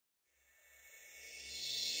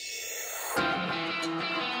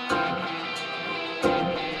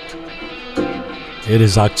It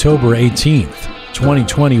is October 18th,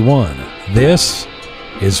 2021. This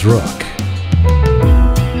is Roqe.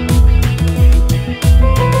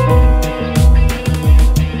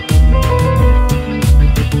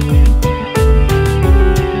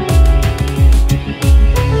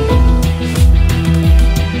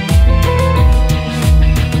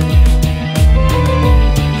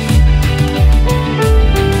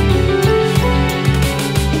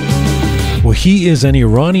 He is an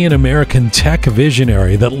Iranian-American tech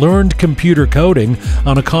visionary that learned computer coding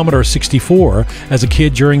on a Commodore 64 as a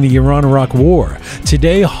kid during the Iran-Iraq War.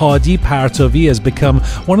 Today, Hadi Partovi has become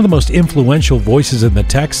one of the most influential voices in the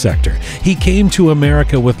tech sector. He came to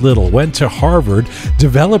America with little, went to Harvard,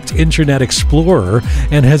 developed Internet Explorer,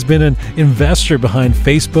 and has been an investor behind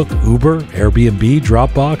Facebook, Uber, Airbnb,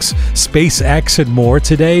 Dropbox, SpaceX, and more.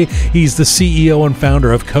 Today, he's the CEO and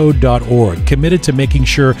founder of Code.org, committed to making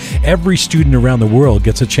sure every student around the world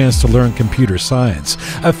gets a chance to learn computer science.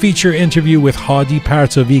 A feature interview with Hadi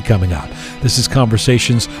Partovi coming up. This is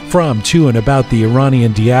conversations from, to, and about the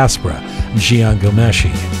Iranian diaspora. Jian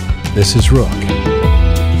Ghomeshi. This is Roqe.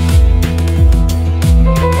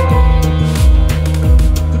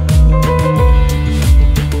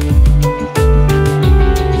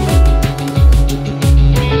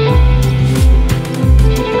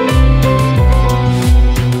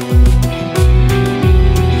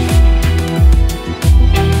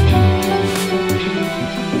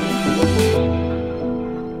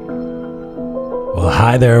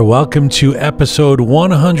 Hi there, welcome to episode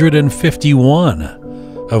 151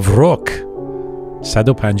 of Roqe.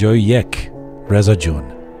 151 Reza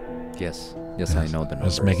Jun. Yes, I know the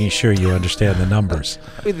numbers. Just making sure you understand the numbers.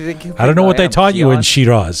 I don't know what they taught you in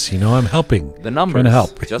Shiraz. You know, I'm helping. The numbers. Trying to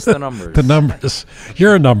help. Just the numbers. The numbers.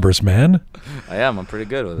 You're a numbers man. I am. I'm pretty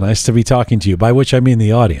good with it. Nice to be talking to you, by which I mean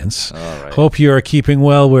the audience. All right. Hope you are keeping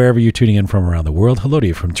well wherever you're tuning in from around the world. Hello to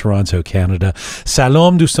you from Toronto, Canada.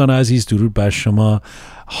 Salam دوستان عزیز, درود بر شما.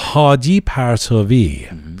 Hadi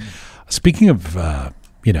Partovi. Speaking of,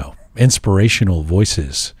 inspirational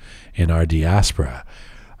voices in our diaspora,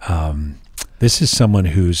 this is someone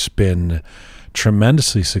who's been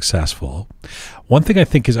tremendously successful. One thing I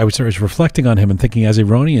think is, I was reflecting on him and thinking, as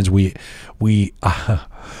Iranians, we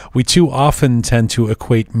too often tend to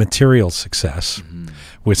equate material success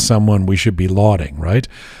with someone we should be lauding, right?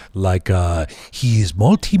 Like, he is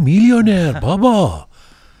multi-millionaire, Baba.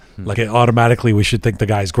 Like, automatically we should think the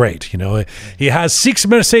guy's great. You know, he has 6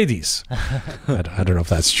 Mercedes. I don't know if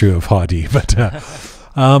that's true of Hadi,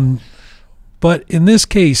 but in this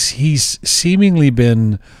case, he's seemingly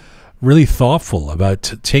been really thoughtful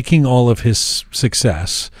about taking all of his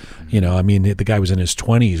success. You know, I mean, the guy was in his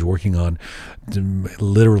 20s working on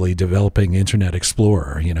literally developing Internet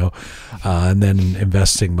Explorer, and then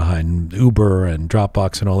investing behind Uber and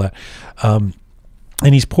Dropbox and all that.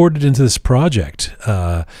 And he's poured it into this project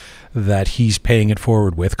that he's paying it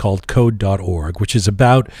forward with, called Code.org, which is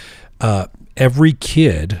about every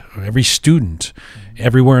kid, every student,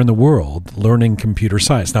 everywhere in the world learning computer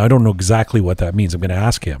science. Now, I don't know exactly what that means. I'm going to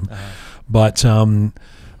ask him. But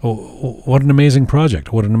what an amazing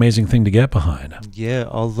project. What an amazing thing to get behind. Yeah,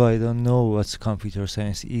 although I don't know what computer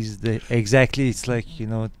science is exactly. It's like,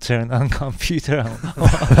 turn on computer.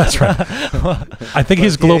 That's right. I think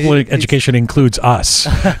his global education includes us,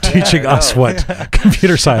 teaching us what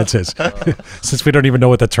computer science is, since we don't even know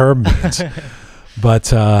what the term means.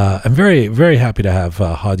 But I'm very, very happy to have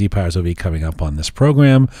Hadi Partovi coming up on this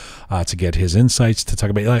program to get his insights, to talk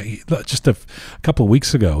about. Just a couple of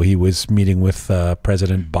weeks ago, he was meeting with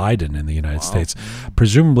President Biden in the United States,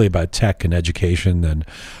 presumably about tech and education. And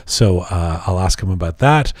so I'll ask him about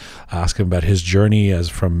that. I'll ask him about his journey as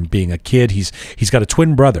from being a kid. He's got a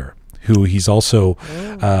twin brother who he's also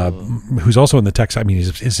who's also in the tech. I mean,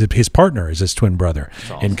 his partner is his twin brother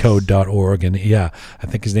in Code.org, and I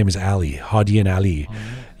think his name is Ali, Hadi and Ali.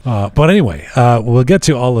 But anyway, we'll get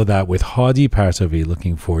to all of that with Hadi Partovi.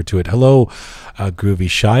 Looking forward to it. Hello, Groovy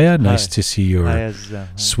Shaya. Nice to see your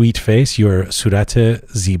sweet face. Your surate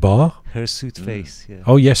ziba. Her suit face. Yeah.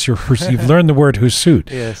 Oh yes, you've learned the word husuit,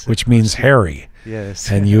 yes, which means hairy. Yes.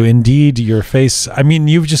 And your face, I mean,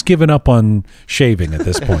 you've just given up on shaving at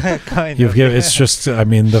this point. It's just, I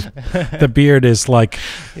mean, the beard is like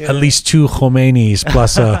at least 2 Khomeinis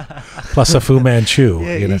plus a Fu Manchu.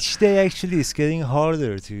 Yeah, each day actually it's getting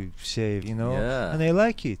harder to shave, and I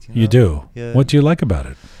like it. You do? Yeah. What do you like about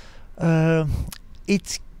it?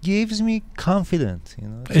 It gives me confidence.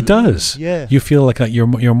 It does. Yeah. You feel like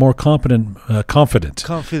you're more confident,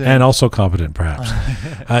 and also competent, perhaps.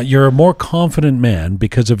 You're a more confident man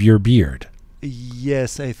because of your beard.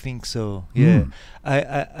 Yes, I think so. Yeah,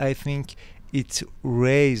 I think it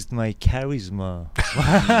raised my charisma.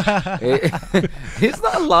 He's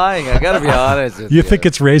not lying. I gotta be honest with you. You think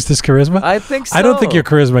it's raised his charisma? I think so. I don't think your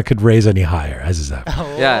charisma could raise any higher, as is that.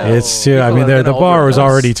 Yeah, It's too. I mean, the bar is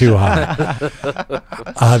already too high.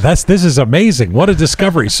 This is amazing. What a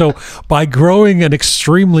discovery! So, by growing an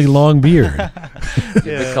extremely long beard,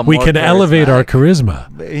 we can elevate our charisma.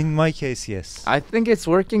 In my case, yes. I think it's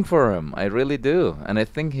working for him. I really do, and I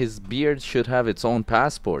think his beard should have its own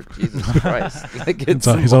passport. Jesus Christ! Like it's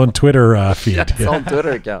on his own Twitter feed. Yeah, his own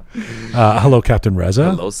Twitter account. Hello, Captain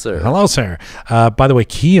Reza. Hello, sir. Hello, sir. By the way,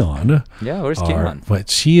 Keon. Yeah, where's Keon? But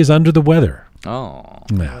she is under the weather. Oh.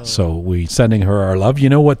 Yeah. So we sending her our love. You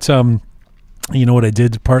know what? You know what I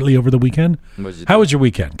did partly over the weekend? How was your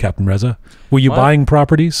weekend, Captain Reza? Were you buying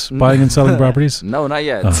properties, buying and selling properties? No, not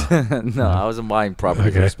yet. No, I wasn't buying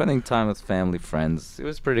properties. I was spending time with family, friends. It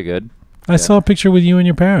was pretty good. I saw a picture with you and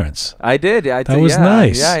your parents. I did. That was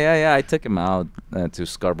nice. Yeah. I took him out to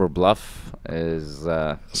Scarborough Bluff.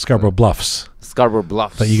 Scarborough Bluffs. Scarborough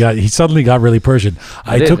Bluffs. But he suddenly got really Persian.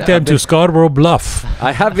 I took them to Scarborough Bluff.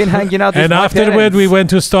 I have been hanging out with and my afterward parents. we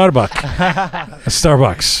went to Starbucks.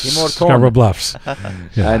 Scarborough Bluffs.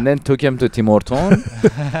 Yeah. And then took him to Tim Hortons.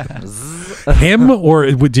 Him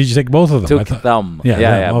or did you take both of them? Took them. Yeah,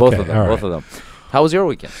 Yeah, both of them. Right. Both of them. How was your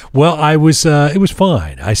weekend? Well, it was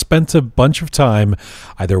fine. I spent a bunch of time,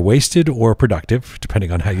 either wasted or productive,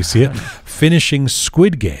 depending on how you see it, finishing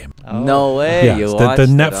Squid Game. Oh. No way. Yeah, the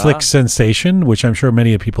Netflix sensation, which I'm sure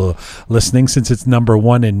many of people listening, since it's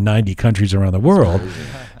 #1 in 90 countries around the world.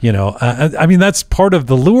 You know, I mean, that's part of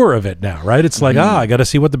the lure of it now, right? It's like, I got to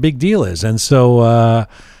see what the big deal is. And so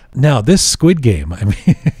now this Squid Game, I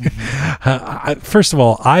mean, first of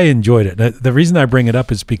all, I enjoyed it. The reason I bring it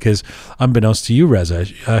up is because, unbeknownst to you, Reza,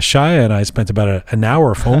 Shaya and I spent about an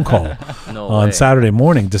hour phone call on Saturday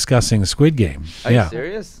morning discussing Squid Game. Are you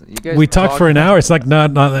serious? You guys we talked for an hour. It's like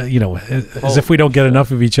not as if we don't get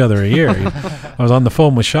enough of each other a year. I was on the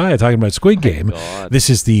phone with Shaya talking about Squid Game. This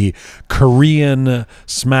is the Korean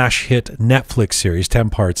smash hit Netflix series,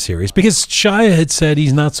 10-part series, because Shaya had said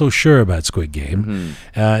he's not so sure about Squid Game.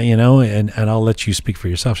 You know, and I'll let you speak for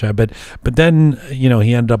yourself, Shai. But then, you know,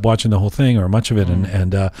 he ended up watching the whole thing or much of it,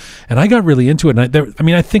 and I got really into it.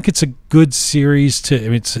 And I think it's a good series.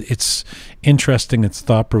 It's interesting. It's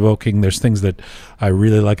thought provoking. There's things that I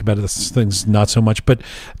really like about it. There's things not so much. But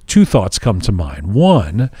two thoughts come to mind.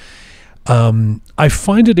 One, I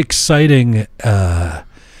find it exciting.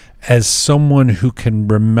 As someone who can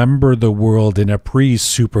remember the world in a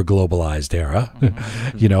pre-super globalized era,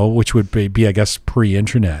 you know, which would be I guess,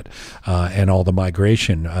 pre-internet and all the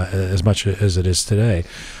migration as much as it is today.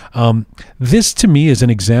 This, to me, is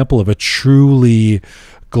an example of a truly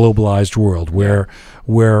globalized world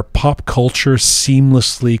where pop culture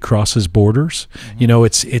seamlessly crosses borders. You know,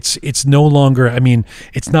 it's no longer, I mean,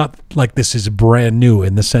 it's not like this is brand new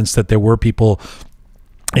in the sense that there were people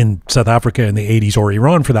in South Africa in the 80s, or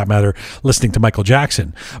Iran for that matter, listening to Michael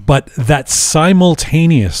Jackson, but that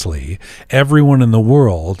simultaneously everyone in the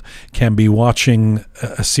world can be watching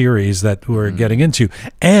a series that we're getting into,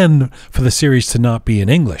 and for the series to not be in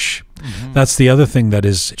English. That's the other thing that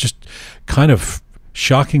is just kind of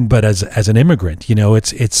shocking, but as an immigrant, you know,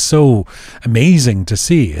 it's so amazing to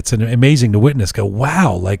see. It's amazing to witness. Go,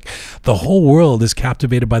 wow, like the whole world is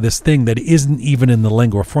captivated by this thing that isn't even in the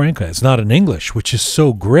lingua franca. It's not in English, which is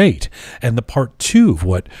so great. And the part two of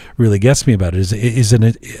what really gets me about it is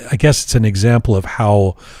I guess it's an example of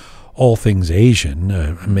how all things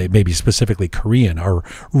Asian, maybe specifically Korean, are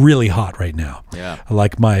really hot right now. Yeah.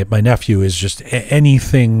 Like my nephew is just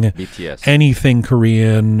anything BTS. Anything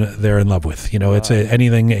Korean they're in love with. You know, it's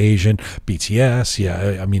anything Asian, BTS.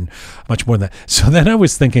 Yeah, I mean, much more than that. So then I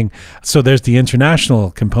was thinking, so there's the international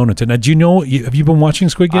component. And do you know, have you been watching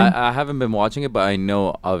Squid Game? I haven't been watching it, but I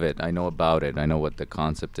know of it. I know about it. I know what the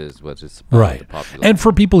concept is, what it's about. Right. And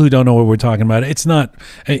for people who don't know what we're talking about, it's not,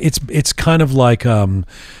 it's kind of like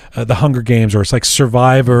the Hunger Games, or it's like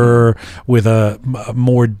Survivor with a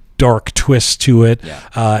more dark twist to it.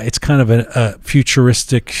 Yeah. It's kind of a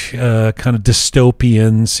futuristic kind of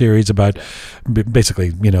dystopian series about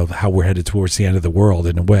basically, you know, how we're headed towards the end of the world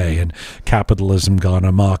in a way, and capitalism gone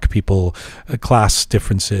amok, people, class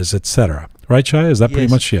differences, etc. Right, Shai? Is that pretty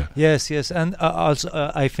much, yeah? Yes. And also,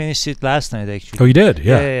 I finished it last night, actually. Oh, you did?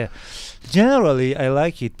 Yeah. Generally, I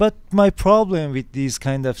like it. But my problem with these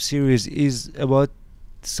kind of series is about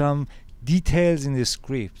some details in the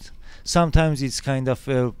script. Sometimes it's kind of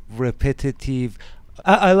repetitive.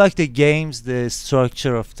 I like the games, the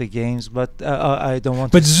structure of the games, but I don't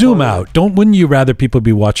want. But to zoom spoil out. Wouldn't you rather people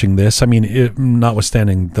be watching this? I mean,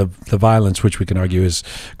 notwithstanding the violence, which we can argue is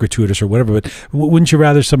gratuitous or whatever, but wouldn't you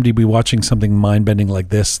rather somebody be watching something mind bending like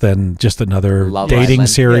this than just another Love dating Island.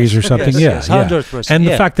 series or something? Yes, yeah, 100%. And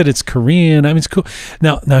the yeah. fact that it's Korean, I mean, it's cool.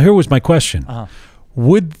 Now here was my question: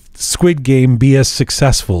 would Squid Game be as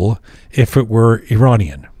successful if it were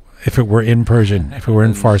Iranian? If it were in Persian, if it were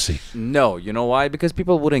in Farsi? No, you know why? Because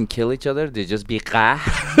people wouldn't kill each other. They'd just be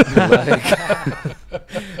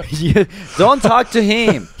don't talk to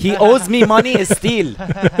him. He owes me money still.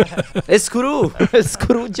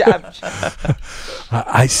 Screw jab.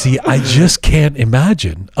 I see. I just can't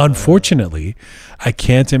imagine. Unfortunately, I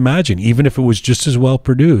can't imagine. Even if it was just as well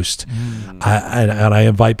produced, and I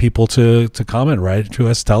invite people to comment, right, to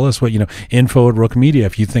us, tell us what info at Roqe Media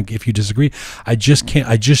if you disagree. I just can't.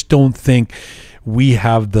 I just don't think we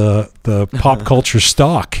have the pop culture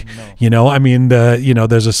stock. I mean,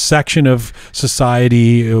 there's a section of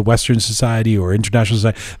society, Western society or international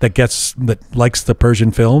society, that likes the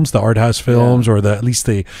Persian films, the art house films, or at least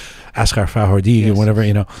the Asghar Farhadi or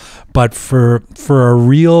whatever, But for a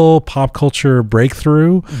real pop culture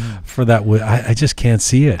breakthrough, for that, I just can't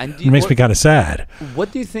see it. It makes me kind of sad.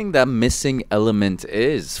 What do you think that missing element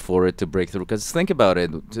is for it to break through? Because think about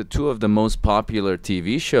it, two of the most popular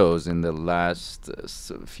TV shows in the last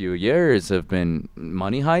few years have been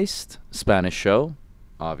Money Heist, Spanish show.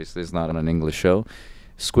 Obviously, it's not an English show.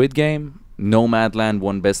 Squid Game. Nomadland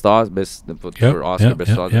won best Oscar,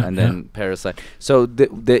 and then Parasite. So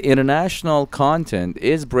the international content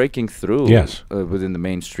is breaking through within the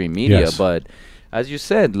mainstream media. But as you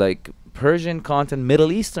said, like Persian content,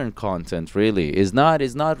 Middle Eastern content, really is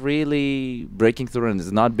not really breaking through and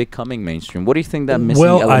is not becoming mainstream. What do you think that missing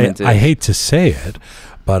element is? I hate to say it,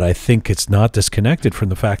 but I think it's not disconnected from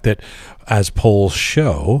the fact that, as polls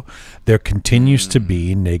show, there continues to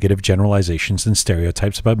be negative generalizations and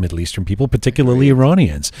stereotypes about Middle Eastern people, particularly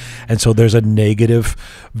Iranians. And so there's a negative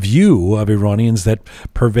view of Iranians that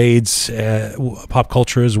pervades pop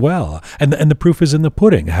culture as well. And the proof is in the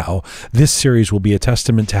pudding, how this series will be a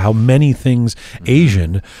testament to how many things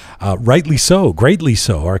Asian, rightly so, greatly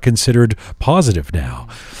so, are considered positive now.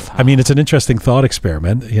 I mean, it's an interesting thought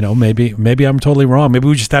experiment. Maybe I'm totally wrong. Maybe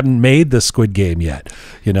we just haven't made the Squid Game yet,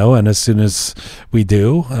 and as soon as we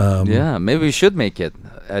do, maybe we should make it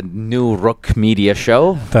a new Roqe Media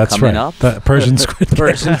show. That's coming right. up. The Persian Squid Game.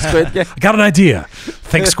 Persian Squid Game. I got an idea.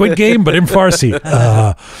 Think Squid Game, but in Farsi.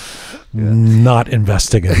 Not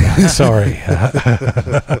investing in that. Sorry.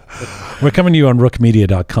 We're coming to you on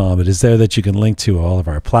roqemedia.com. It is there that you can link to all of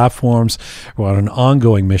our platforms. We're on an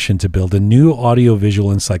ongoing mission to build a new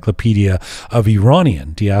audiovisual encyclopedia of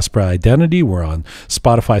Iranian diaspora identity. We're on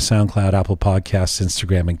Spotify, SoundCloud, Apple Podcasts,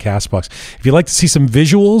 Instagram, and CastBox. If you'd like to see some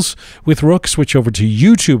visuals with Roqe, switch over to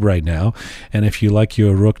YouTube right now. And if you like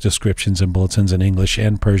your Roqe descriptions and bulletins in English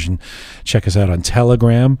and Persian, check us out on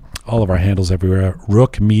Telegram. All of our handles everywhere,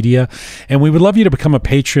 Roqe Media. And we would love you to become a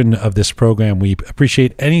patron of this program. We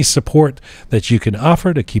appreciate any support that you can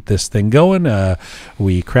offer to keep this thing going.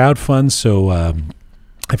 We crowdfund, so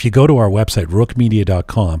if you go to our website,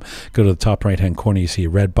 roqemedia.com, go to the top right-hand corner, you see a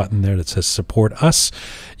red button there that says Support Us.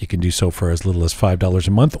 You can do so for as little as $5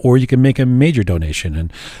 a month, or you can make a major donation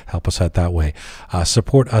and help us out that way.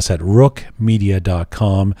 Support us at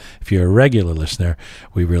roqemedia.com. If you're a regular listener,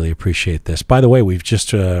 we really appreciate this. By the way, we've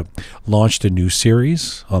just launched a new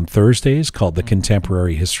series on Thursdays called The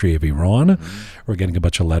Contemporary History of Iran. We're getting a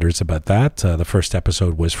bunch of letters about that. The first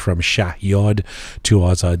episode was From Shahyad to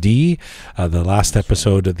Azadi. The last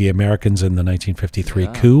episode, The Americans in the 1953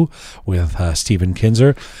 coup, with Stephen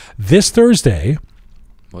Kinzer. This Thursday...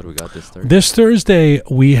 What do we got this Thursday? This Thursday,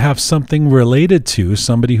 we have something related to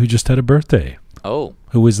somebody who just had a birthday. Oh.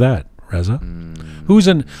 Who is that, Reza? Who's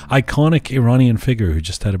an iconic Iranian figure who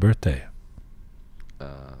just had a birthday?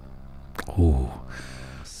 Ooh.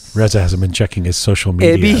 Reza hasn't been checking his social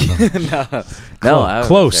media. No,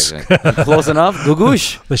 close. Close enough.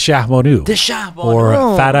 Gugush. The Shahmanu. The Shahmanu. Or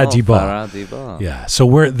Farah Diba. Farah Diba. Yeah.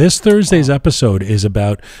 So this Thursday's episode is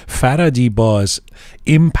about Farah Diba's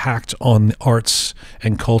impact on the arts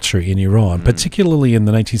and culture in Iran, particularly in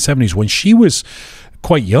the 1970s when she was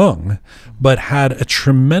quite young, but had a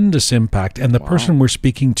tremendous impact. And the person we're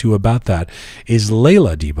speaking to about that is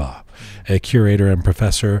Layla Diba, a curator and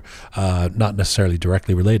professor, not necessarily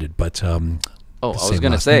directly related, but I was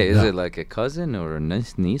going to say, is it like a cousin or a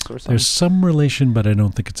niece or something? There's some relation, but I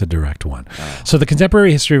don't think it's a direct one. So the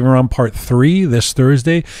Contemporary History of Iran Part 3 this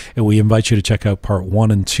Thursday, and we invite you to check out Part 1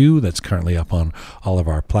 and 2 that's currently up on all of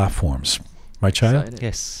our platforms. Right, Chaya?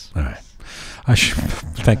 Yes. All right. I should.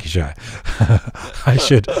 Thank you, Shai.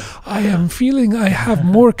 I am feeling I have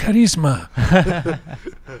more charisma.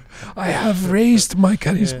 I have raised my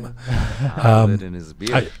charisma. In his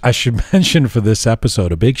beard. I should mention for this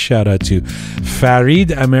episode a big shout out to Farid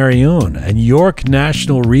Amarion and York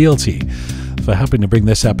National Realty for helping to bring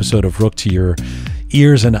this episode of Roqe to your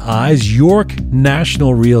ears and eyes. York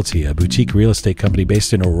National Realty, a boutique real estate company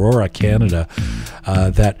based in Aurora, Canada,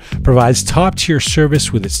 that provides top-tier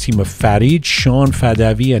service with its team of Farid, Sean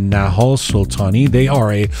Fadavi, and Nahal Sultani. They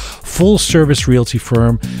are a full-service realty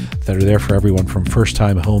firm that are there for everyone from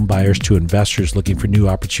first-time home buyers to investors looking for new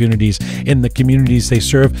opportunities in the communities they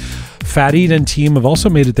serve. Farid and team have also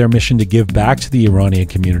made it their mission to give back to the Iranian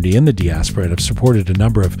community in the diaspora and have supported a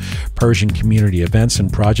number of Persian community events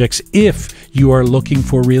and projects. If you are looking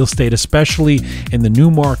for real estate, especially in the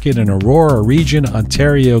Newmarket and Aurora region,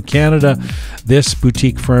 Ontario, Canada, this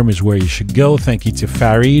boutique firm is where you should go. Thank you to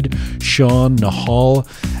Farid, Sean, Nahal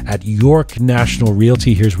at York National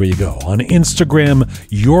Realty. Here's where you go. On Instagram,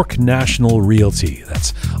 York National Realty.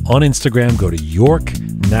 That's on Instagram. Go to York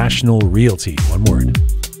National Realty. One word.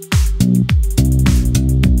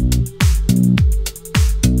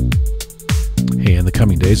 Hey, in the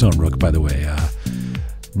coming days on Roqe, by the way,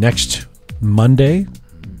 next Monday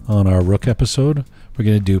on our Roqe episode, we're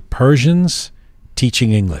going to do Persians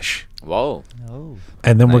teaching English. Whoa. Oh.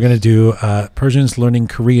 And then we're going to do Persians learning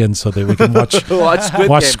Korean so that we can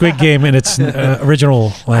watch Squid Game in its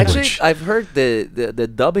original language. Actually, I've heard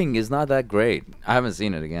the dubbing is not that great. I haven't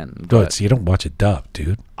seen it again. Good, so you don't watch it dubbed,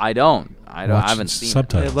 dude. I don't. I Watch haven't seen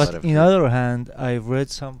subtitles. Yeah, but in other hand, I've read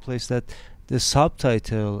someplace that the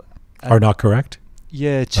subtitle Are not correct?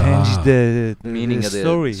 changed the meaning the of the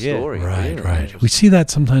story. story. Right, Yeah. right. We see that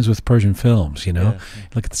sometimes with Persian films, you know? Yeah.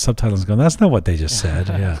 Look at the subtitles and go, that's not what they just said.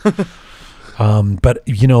 Yeah. But,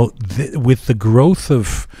 you know, with the growth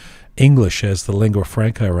of English as the lingua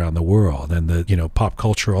franca around the world and the, you know, pop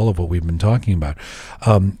culture, all of what we've been talking about,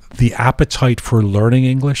 the appetite for learning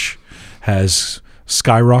English has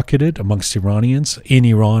skyrocketed amongst Iranians in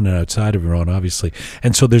Iran and outside of Iran, obviously.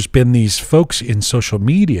 And so there's been these folks in social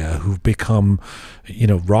media who've become, you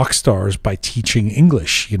know, rock stars by teaching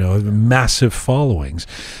English, you know, massive followings.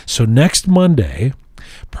 So next Monday,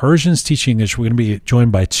 Persians teaching English, we're going to be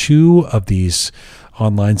joined by two of these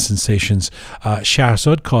online sensations,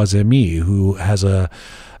 Shahzad Kazemi, who has a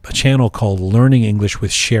channel called Learning English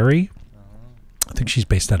with Sherry. I think she's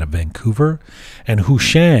based out of Vancouver, and Hu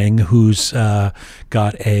Shang, who's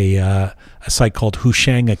got a site called Hu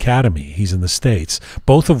Shang Academy. He's in the States,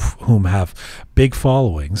 both of whom have big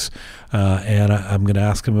followings. And I'm going to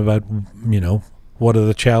ask him about, you know, what are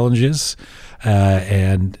the challenges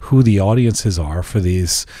and who the audiences are for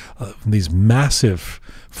these massive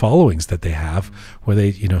followings that they have, where they,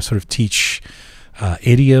 you know, sort of teach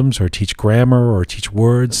idioms or teach grammar or teach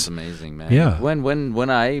words. That's amazing, man. Yeah. When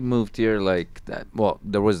I moved here, like that, well,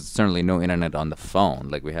 there was certainly no internet on the phone.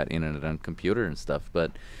 Like we had internet on computer and stuff,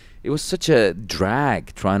 but it was such a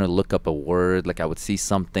drag trying to look up a word. Like I would see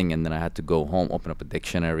something and then I had to go home, open up a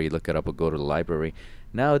dictionary, look it up, or go to the library.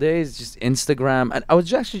 Nowadays, just Instagram. And I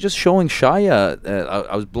was actually just showing Shaya.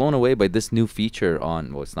 I was blown away by this new feature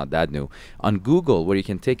on, well, it's not that new, on Google, where you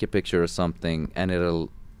can take a picture of something and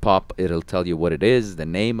it'll tell you what it is, the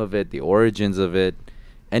name of it, the origins of it,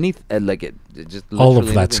 like it just All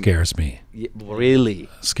of that scares me. Yeah, really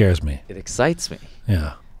Scares me. it excites me.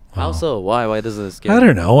 Yeah. How Wow. so? Why does it scare I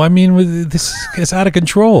don't know. I mean, this is out of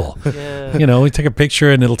control. Yeah. You know, we take a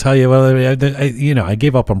picture and it'll tell you. Well, I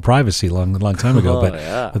gave up on privacy long time ago, Oh, but,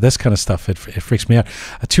 yeah. but this kind of stuff it freaks me out.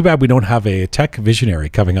 Too bad we don't have a tech visionary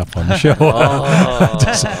coming up on the show Oh.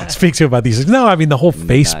 to speak to about these things. No, I mean the whole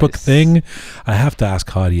Facebook Nice. thing. I have to ask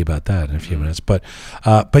Hadi about that in a few minutes. But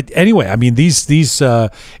anyway, I mean these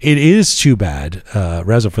it is too bad,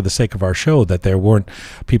 Reza, for the sake of our show, that there weren't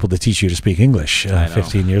people to teach you to speak English I know.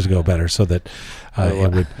 15 years ago better, so that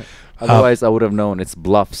it would. Otherwise, I would have known it's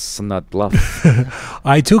bluffs, not bluff.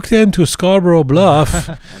 I took them to Scarborough Bluff,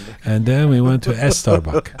 and then we went to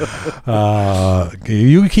Starbuck.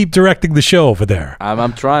 You keep directing the show over there.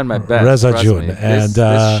 I'm trying my best. Reza trust Jun. me. And,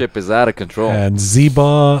 This ship is out of control. And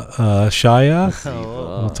Ziba Shaya.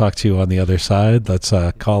 Oh. We'll talk to you on the other side. Let's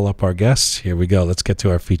call up our guests. Here we go. Let's get to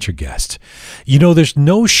our featured guest. You know, there's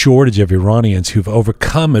no shortage of Iranians who've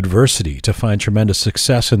overcome adversity to find tremendous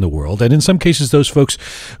success in the world. And in some cases, those folks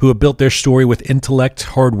who have built their story with intellect,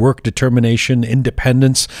 hard work, determination,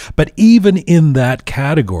 independence. But even in that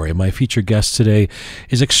category, my featured guest today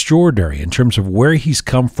is extraordinary in terms of where he's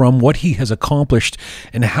come from, what he has accomplished,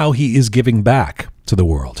 and how he is giving back. to the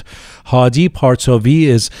world. Hadi Partovi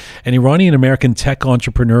is an Iranian-American tech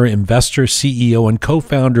entrepreneur, investor, CEO, and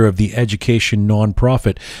co-founder of the education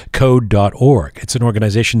nonprofit Code.org. It's an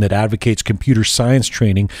organization that advocates computer science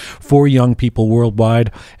training for young people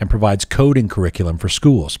worldwide and provides coding curriculum for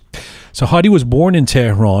schools. So Hadi was born in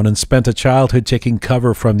Tehran and spent a childhood taking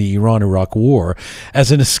cover from the Iran-Iraq War.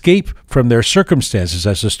 As an escape from their circumstances,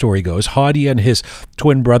 as the story goes, Hadi and his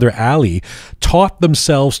twin brother Ali taught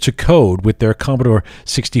themselves to code with their Commodore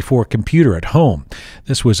 64 computer at home.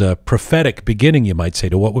 This was a prophetic beginning, you might say,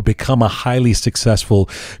 to what would become a highly successful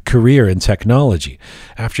career in technology.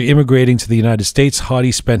 After immigrating to the United States,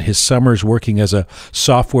 Hadi spent his summers working as a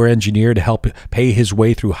software engineer to help pay his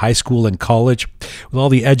way through high school and college. With all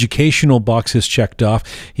the educational boxes checked off,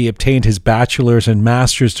 he obtained his bachelor's and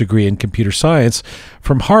master's degree in computer science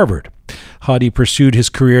from Harvard. Hadi pursued his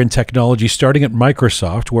career in technology starting at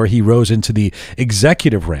Microsoft, where he rose into the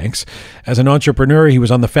executive ranks. As an entrepreneur, he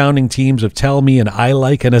was on the founding teams of TellMe and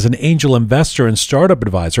iLike, and as an angel investor and startup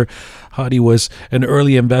advisor, Hadi was an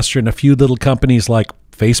early investor in a few little companies like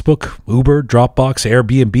Facebook, Uber, Dropbox,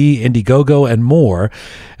 Airbnb, Indiegogo, and more.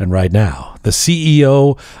 And right now, the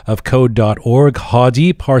CEO of Code.org,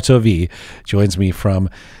 Hadi Partovi, joins me from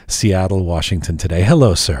Seattle, Washington today.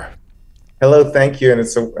 Hello, sir. Hello, thank you. And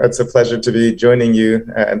it's a pleasure to be joining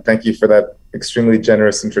you. And thank you for that extremely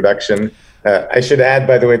generous introduction. I should add,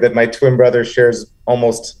 by the way, that my twin brother shares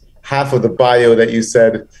almost half of the bio that you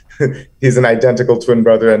said. He's an identical twin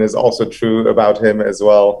brother, and is also true about him as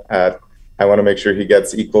well. I want to make sure he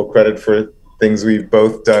gets equal credit for things we've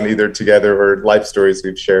both done either together or life stories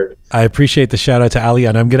we've shared. I appreciate the shout out to Ali,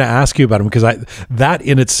 and I'm going to ask you about him because that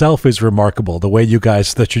in itself is remarkable, the way you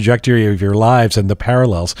guys, the trajectory of your lives and the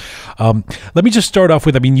parallels. Let me just start off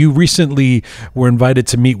with, you recently were invited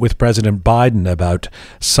to meet with President Biden about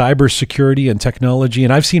cybersecurity and technology,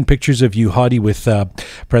 and I've seen pictures of you, Hadi, with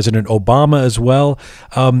President Obama as well.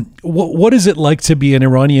 What is it like to be an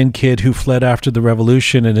Iranian kid who fled after the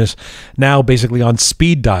revolution and is now basically on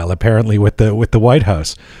speed dial, apparently, with the White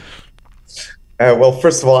House? Well,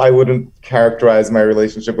 first of all, I wouldn't characterize my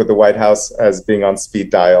relationship with the White House as being on speed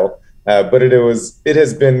dial, but it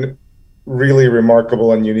has been really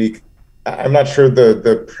remarkable and unique. I'm not sure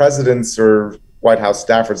the presidents or White House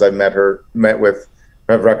staffers I've met with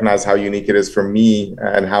have recognized how unique it is for me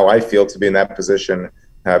and how I feel to be in that position,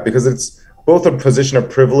 because it's both a position of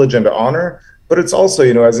privilege and honor, but it's also,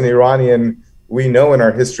 as an Iranian, we know in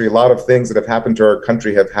our history a lot of things that have happened to our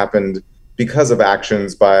country have happened because of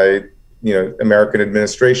actions by American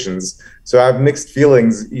administrations. So I have mixed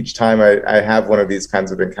feelings each time I have one of these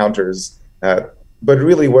kinds of encounters. But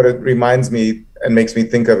really what it reminds me and makes me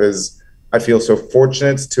think of is I feel so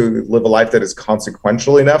fortunate to live a life that is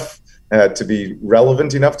consequential enough to be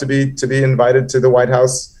relevant enough to be invited to the White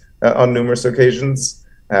House on numerous occasions.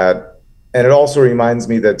 And it also reminds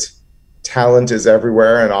me that talent is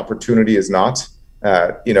everywhere and opportunity is not.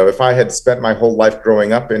 If I had spent my whole life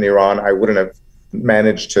growing up in Iran, I wouldn't have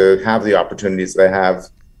managed to have the opportunities that I have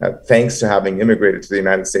thanks to having immigrated to the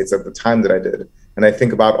United States at the time that I did. And I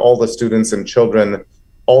think about all the students and children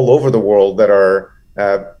all over the world that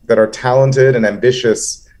are talented and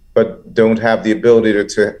ambitious, but don't have the ability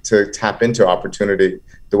to tap into opportunity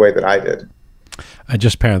the way that I did.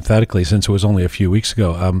 Just parenthetically, since it was only a few weeks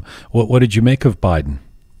ago, what did you make of Biden?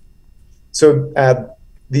 So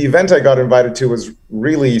the event I got invited to was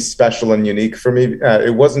really special and unique for me.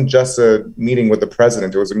 It wasn't just a meeting with the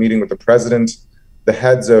president. It was a meeting with the president, the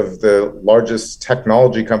heads of the largest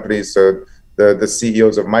technology companies, so the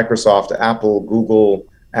CEOs of Microsoft, Apple, Google,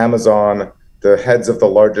 Amazon, the heads of the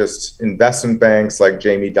largest investment banks like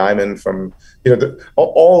Jamie Dimon from,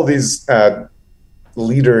 all of these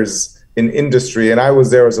leaders in industry. And I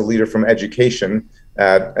was there as a leader from education.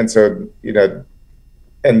 And so,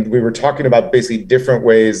 and we were talking about basically different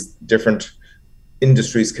ways different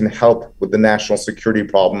industries can help with the national security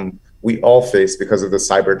problem we all face because of the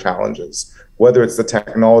cyber challenges, whether it's the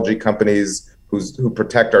technology companies who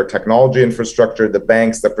protect our technology infrastructure, the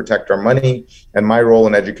banks that protect our money. And my role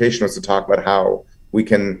in education was to talk about how we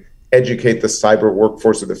can educate the cyber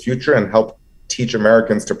workforce of the future and help teach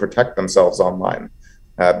Americans to protect themselves online.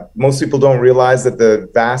 Most people don't realize that the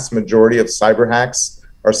vast majority of cyber hacks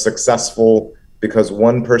are successful because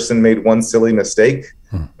one person made one silly mistake.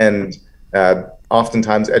 And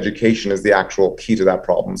oftentimes education is the actual key to that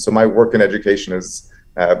problem. So my work in education is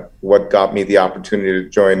what got me the opportunity to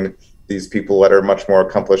join these people that are much more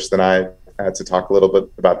accomplished than I to talk a little bit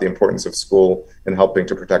about the importance of school in helping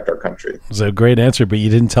to protect our country. It was a great answer, but you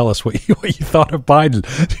didn't tell us what you thought of Biden.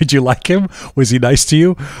 Did you like him? Was he nice to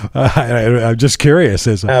you? I'm just curious.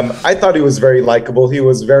 I thought he was very likable. He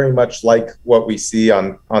was very much like what we see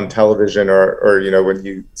on television, or when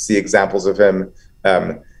you see examples of him.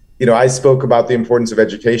 I spoke about the importance of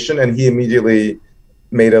education, and he immediately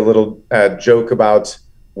made a little joke about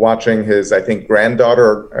watching his, I think,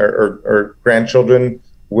 granddaughter or grandchildren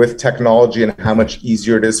with technology, and how much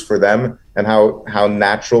easier it is for them, and how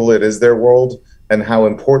natural it is their world, and how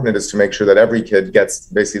important it is to make sure that every kid gets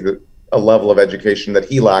basically a level of education that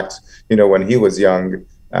he lacked, when he was young,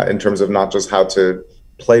 in terms of not just how to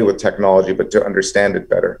play with technology, but to understand it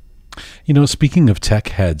better. Speaking of tech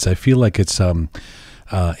heads, I feel like it's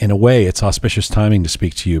in a way, it's auspicious timing to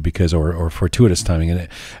speak to you because, or fortuitous timing. And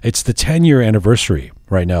it's the 10-year anniversary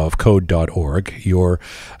right now of Code.org, your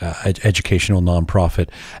educational nonprofit,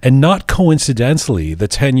 and not coincidentally, the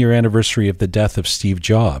 10-year anniversary of the death of Steve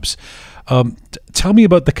Jobs. Tell me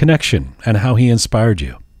about the connection and how he inspired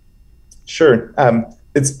you. Sure.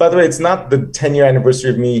 By the way, it's not the 10-year anniversary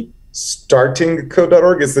of me starting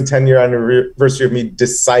Code.org. It's the 10-year anniversary of me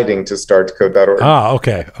deciding to start Code.org.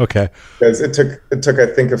 Okay. Because it took I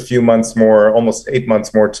think a few months more, almost 8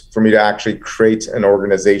 months more, for me to actually create an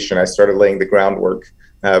organization. I started laying the groundwork.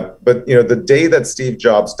 But the day that Steve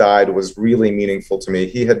Jobs died was really meaningful to me.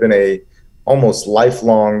 He had been a almost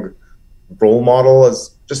lifelong role model,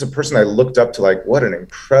 as just a person I looked up to. Like, what an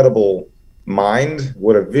incredible mind,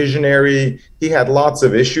 what a visionary. He had lots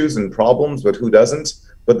of issues and problems, but who doesn't?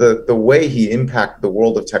 But the way he impacted the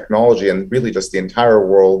world of technology, and really just the entire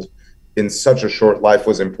world, in such a short life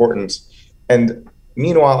was important. And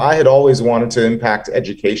meanwhile, I had always wanted to impact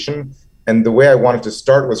education. And the way I wanted to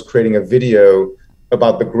start was creating a video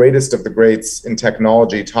about the greatest of the greats in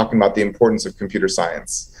technology, talking about the importance of computer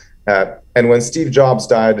science. And when Steve Jobs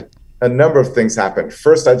died, a number of things happened.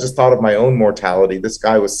 First, I just thought of my own mortality. This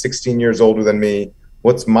guy was 16 years older than me.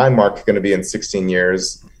 What's my mark going to be in 16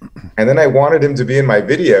 years? And then I wanted him to be in my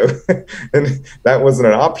video, and that wasn't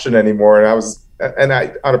an option anymore. And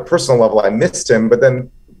I, on a personal level, I missed him. But then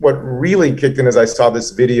what really kicked in is I saw this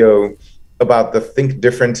video about the Think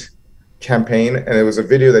Different campaign, and it was a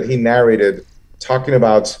video that he narrated talking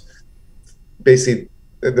about, basically,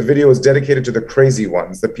 the video was dedicated to the crazy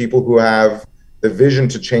ones, the people who have the vision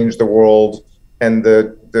to change the world, and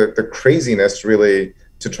the craziness really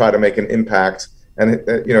to try to make an impact. And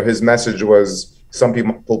his message was, some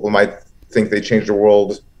people might think they change the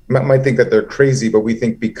world, might think that they're crazy, but we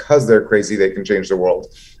think because they're crazy, they can change the world.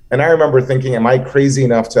 And I remember thinking, am I crazy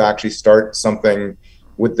enough to actually start something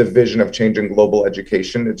with the vision of changing global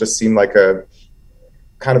education? It just seemed like a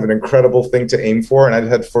kind of an incredible thing to aim for. And I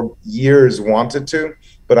had for years wanted to,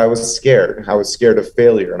 but I was scared. I was scared of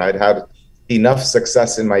failure. And I'd had enough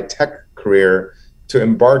success in my tech career to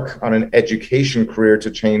embark on an education career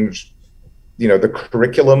to change the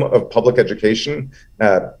curriculum of public education.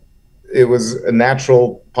 It was a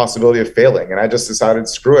natural possibility of failing. And I just decided,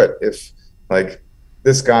 screw it. If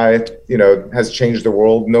this guy, has changed the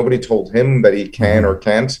world, nobody told him that he can or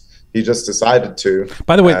can't. He just decided to.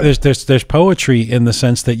 By the way, there's poetry in the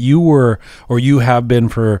sense that you were, or you have been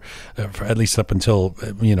for at least up until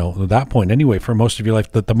that point anyway, for most of your life,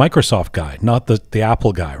 the Microsoft guy, not the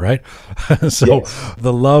Apple guy, right? So yes.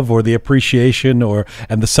 The love or the appreciation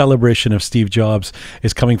and the celebration of Steve Jobs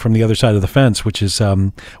is coming from the other side of the fence, which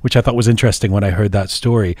I thought was interesting when I heard that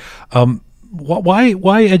story.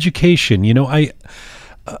 Why education?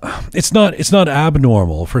 It's not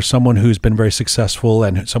abnormal for someone who's been very successful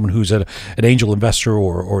and someone who's an angel investor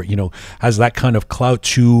or has that kind of clout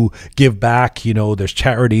to give back. There's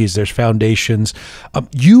charities, there's foundations.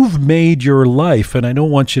 You've made your life, and I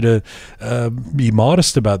don't want you to be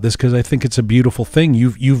modest about this because I think it's a beautiful thing.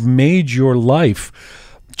 You've made your life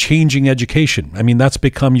changing education. I mean, that's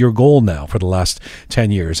become your goal now for the last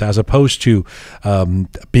 10 years, as opposed to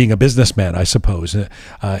being a businessman, I suppose,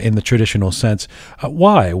 in the traditional sense.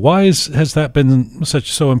 Why has that been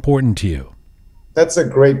so important to you? That's a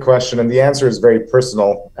great question, and the answer is very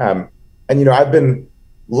personal. And I've been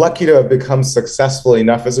lucky to have become successful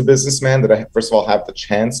enough as a businessman that I, first of all, have the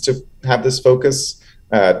chance to have this focus,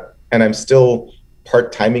 and I'm still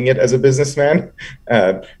part-timing it as a businessman.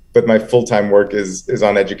 But my full-time work is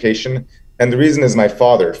on education. And the reason is my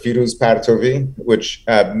father, Firuz Partovi, which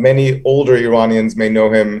many older Iranians may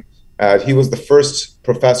know him. He was the first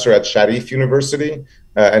professor at Sharif University,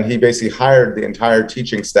 and he basically hired the entire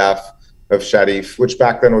teaching staff of Sharif, which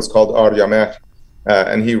back then was called Aryamer,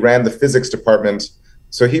 and he ran the physics department.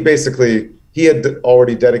 So he had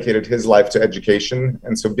already dedicated his life to education.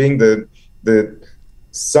 And so being the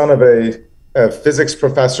son of a a physics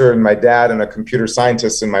professor and my dad and a computer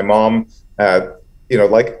scientist and my mom,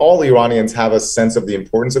 like all Iranians have a sense of the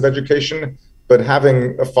importance of education, but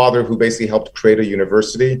having a father who basically helped create a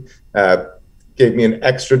university gave me an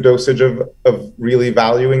extra dosage of really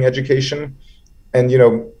valuing education. And,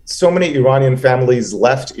 so many Iranian families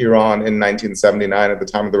left Iran in 1979 at the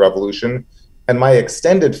time of the revolution, and my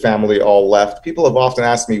extended family all left. People have often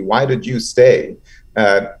asked me, why did you stay?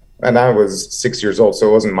 And I was 6 years old, so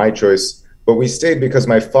it wasn't my choice. But we stayed because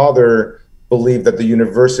my father believed that the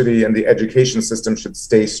university and the education system should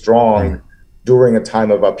stay strong during a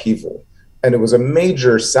time of upheaval. And it was a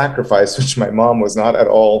major sacrifice, which my mom was not at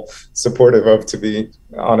all supportive of, to be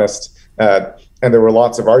honest. And there were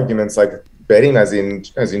lots of arguments like,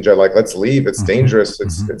 like, let's leave, it's dangerous,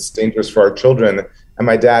 it's dangerous for our children. And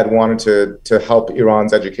my dad wanted to help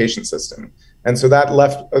Iran's education system. And so that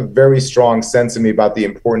left a very strong sense in me about the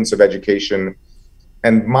importance of education.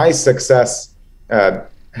 And my success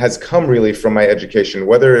has come really from my education,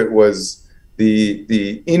 whether it was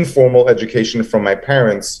the informal education from my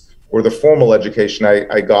parents or the formal education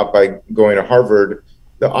I got by going to Harvard.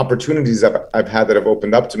 The opportunities I've had that have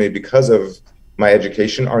opened up to me because of my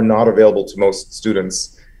education are not available to most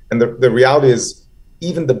students. And the reality is,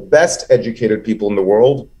 even the best educated people in the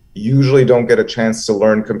world usually don't get a chance to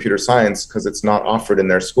learn computer science because it's not offered in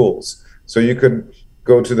their schools. So you could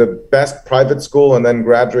go to the best private school and then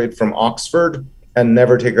graduate from Oxford and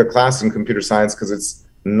never take a class in computer science because it's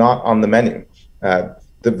not on the menu.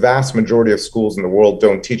 The vast majority of schools in the world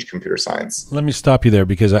don't teach computer science. Let me stop you there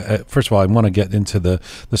because, first of all, I want to get into the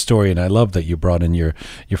story, and I love that you brought in your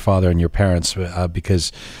father and your parents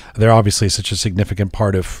because they're obviously such a significant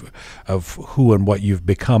part of who and what you've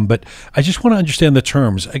become. But I just want to understand the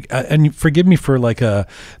terms, and forgive me for like a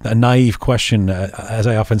naive question, as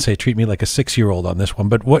I often say, treat me like a 6-year-old on this one.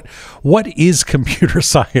 But what is computer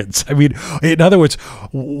science? I mean, in other words,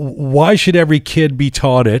 why should every kid be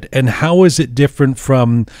taught it, and how is it different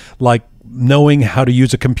from like knowing how to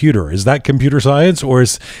use a computer? Is that computer science, or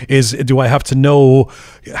is do I have to know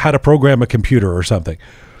how to program a computer or something?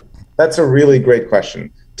 That's a really great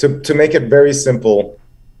question. To make it very simple,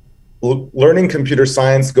 learning computer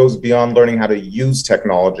science goes beyond learning how to use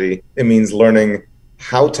technology. It means learning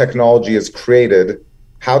how technology is created,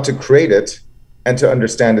 how to create it, and to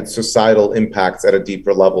understand its societal impacts at a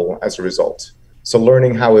deeper level as a result. So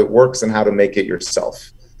learning how it works and how to make it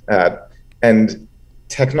yourself. And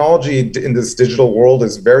technology in this digital world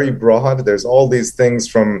is very broad. There's all these things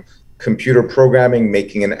from computer programming,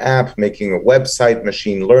 making an app, making a website,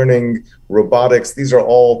 machine learning, robotics. These are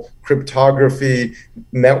all cryptography,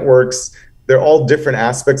 networks. They're all different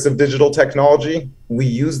aspects of digital technology. We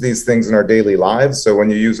use these things in our daily lives. So when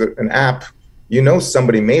you use an app, you know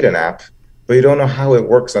somebody made an app, but you don't know how it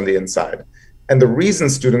works on the inside. And the reason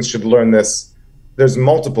students should learn this, there's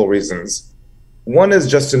multiple reasons. One is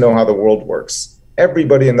just to know how the world works.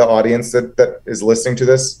 Everybody in the audience that is listening to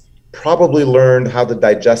this probably learned how the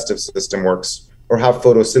digestive system works or how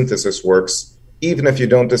photosynthesis works, even if you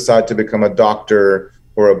don't decide to become a doctor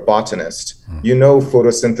or a botanist. You know,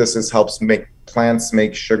 photosynthesis helps make plants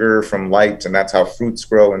make sugar from light, and that's how fruits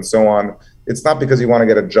grow and so on. It's not because you want to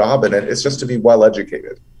get a job in it, it's just to be well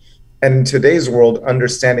educated. And in today's world,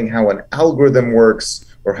 understanding how an algorithm works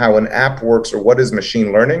or how an app works or what is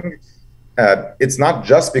machine learning, it's not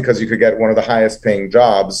just because you could get one of the highest paying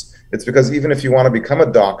jobs. It's because even if you want to become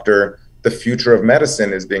a doctor, the future of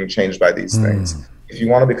medicine is being changed by these things. If you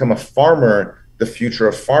want to become a farmer, the future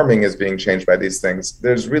of farming is being changed by these things.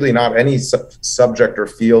 There's really not any subject or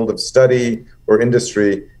field of study or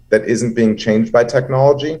industry that isn't being changed by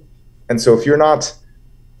technology. And so if you're not...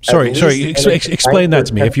 Explain that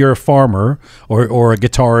to me. If you're a farmer or a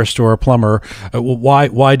guitarist or a plumber,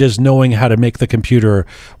 why does knowing how to make the computer,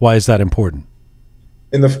 why is that important?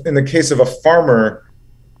 In the case of a farmer,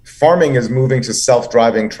 farming is moving to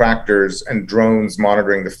self-driving tractors and drones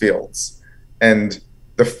monitoring the fields. And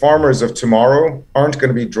the farmers of tomorrow aren't going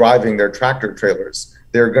to be driving their tractor trailers.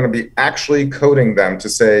 They're going to be actually coding them to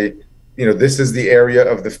say, this is the area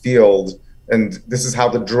of the field, and this is how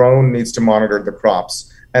the drone needs to monitor the crops.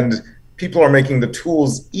 And people are making the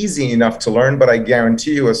tools easy enough to learn, but I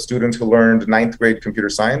guarantee you a student who learned 9th grade computer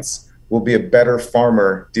science will be a better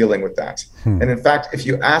farmer dealing with that. And in fact, if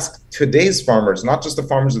you ask today's farmers, not just the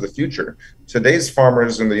farmers of the future, today's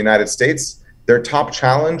farmers in the United States, their top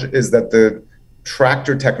challenge is that the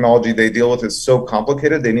tractor technology they deal with is so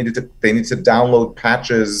complicated, they need to download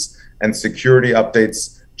patches and security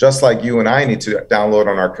updates just like you and I need to download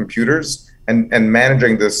on our computers. And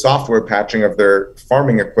managing the software patching of their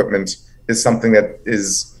farming equipment is something that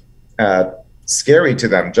is scary to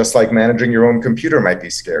them, just like managing your own computer might be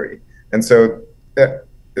scary. And so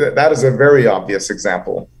that is a very obvious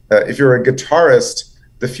example. If you're a guitarist,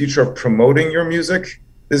 the future of promoting your music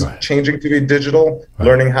is changing to be digital.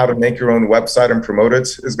 Learning how to make your own website and promote it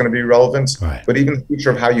is going to be relevant. But even the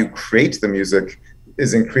future of how you create the music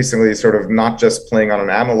is increasingly sort of not just playing on an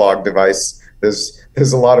analog device.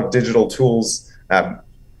 There's a lot of digital tools.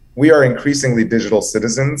 We are increasingly digital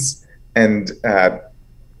citizens, and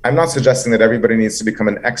I'm not suggesting that everybody needs to become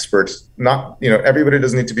an expert. Everybody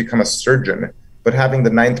doesn't need to become a surgeon, but having the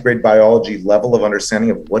 9th grade biology level of understanding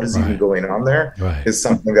of what is even going on there is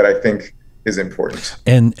something that I think is important.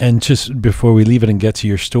 And just before we leave it and get to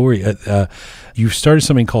your story, you started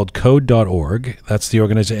something called code.org. That's the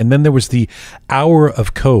organization. And then there was the Hour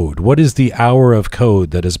of Code. What is the Hour of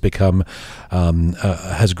Code that has become,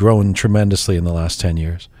 has grown tremendously in the last 10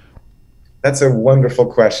 years? That's a wonderful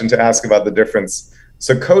question to ask about the difference.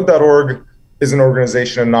 So code.org is an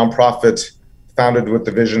organization, a nonprofit founded with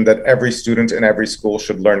the vision that every student in every school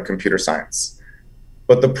should learn computer science.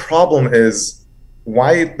 But the problem is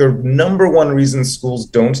why the number one reason schools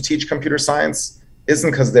don't teach computer science isn't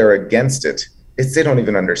because they're against it. It's they don't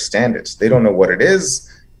even understand it. They don't know what it is,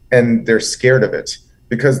 and they're scared of it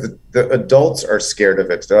because the adults are scared of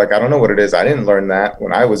it. They're like, I don't know what it is. I didn't learn that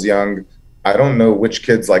when I was young. I don't know which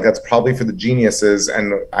kids, like, that's probably for the geniuses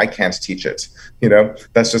and I can't teach it.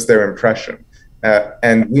 That's just their impression.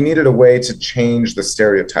 And we needed a way to change the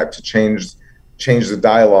stereotype, to change the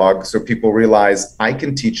dialogue so people realize I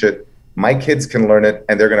can teach it, my kids can learn it,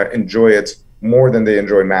 and they're going to enjoy it more than they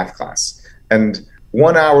enjoy math class. And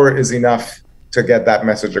 1 hour is enough to get that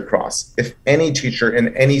message across. If any teacher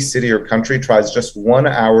in any city or country tries just 1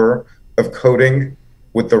 hour of coding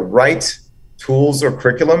with the right tools or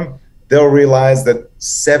curriculum, they'll realize that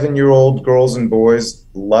 7-year-old girls and boys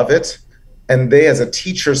love it. And they, as a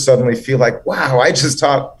teacher, suddenly feel like, wow, I just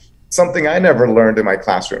taught something I never learned in my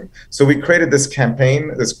classroom. So we created this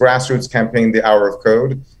campaign, this grassroots campaign, the Hour of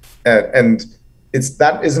Code. And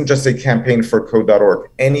that isn't just a campaign for code.org.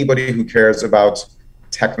 Anybody who cares about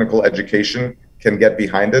technical education can get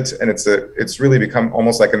behind it. And it's really become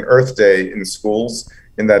almost like an Earth Day in schools,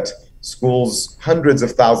 in that schools, hundreds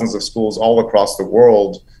of thousands of schools all across the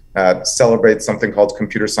world celebrate something called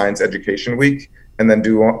Computer Science Education Week, and then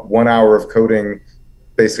do 1 hour of coding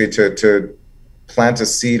basically to plant a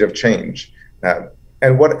seed of change.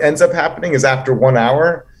 And what ends up happening is after 1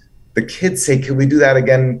 hour, the kids say, can we do that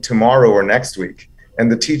again tomorrow or next week? And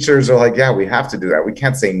the teachers are like, yeah, we have to do that. We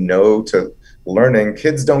can't say no to learning.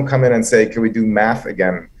 Kids don't come in and say, can we do math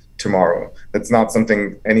again tomorrow? That's not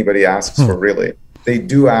something anybody asks for, really. They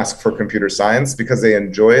do ask for computer science because they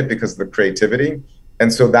enjoy it, because of the creativity.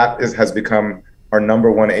 And so that has become our number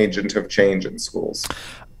one agent of change in schools.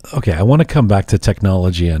 Okay, I want to come back to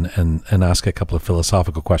technology and ask a couple of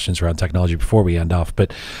philosophical questions around technology before we end off.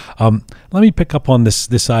 But let me pick up on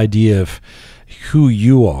this idea of who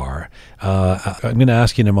you are. I'm going to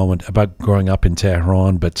ask you in a moment about growing up in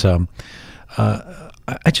Tehran, but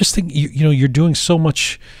I just think you're doing so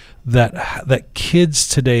much that kids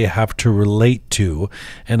today have to relate to,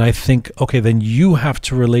 and I think, okay, then you have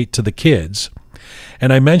to relate to the kids.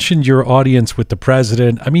 And I mentioned your audience with the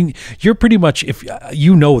president. I mean, you're pretty much, if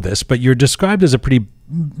you know this, but you're described as a pretty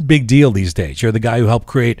big deal these days. You're the guy who helped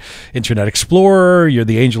create Internet Explorer. You're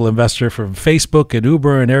the angel investor from Facebook and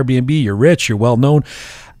Uber and Airbnb. You're rich. You're well known.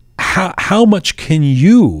 How much can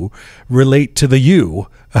you relate to the you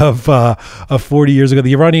of 40 years ago,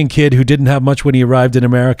 the Iranian kid who didn't have much when he arrived in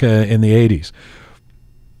America in the 80s?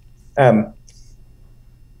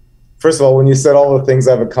 First of all, when you said all the things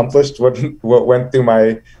I've accomplished, what went through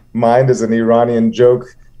my mind is an Iranian joke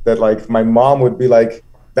that, like, my mom would be like,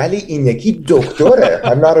 "Vali in yeki doktore."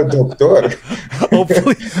 I'm not a doctor. Oh,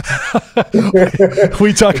 please.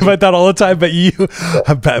 We talk about that all the time, but you,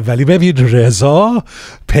 "Vali bebin Reza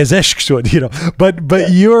pezeshk shod,"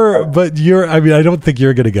 but you're. I mean, I don't think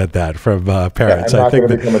you're going to get that from parents. I'm not going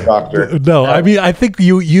to become a doctor. No, I mean, I think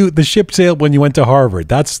you the ship sailed when you went to Harvard.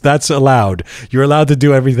 That's allowed. You're allowed to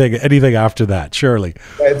do anything after that. Surely.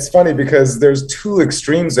 It's funny because there's two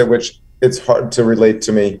extremes at which it's hard to relate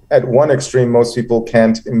to me. At one extreme, most people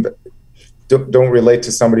don't relate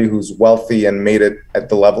to somebody who's wealthy and made it at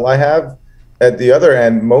the level I have. At the other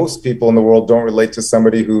end, most people in the world don't relate to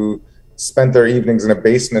somebody who spent their evenings in a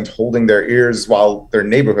basement holding their ears while their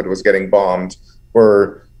neighborhood was getting bombed,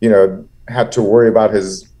 or, had to worry about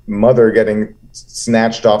his mother getting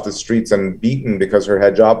snatched off the streets and beaten because her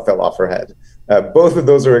hijab fell off her head. Both of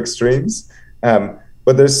those are extremes.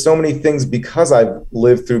 But there's so many things, because I've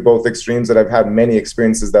lived through both extremes, that I've had many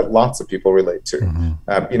experiences that lots of people relate to.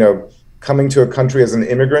 Mm-hmm. Coming to a country as an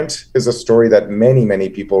immigrant is a story that many, many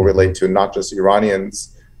people relate to, not just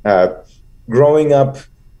Iranians. Growing up,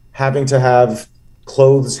 having to have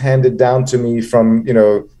clothes handed down to me from,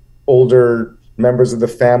 older members of the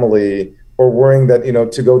family, or worrying that,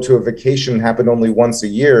 to go to a vacation happened only once a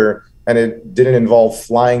year, and it didn't involve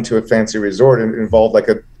flying to a fancy resort. It involved like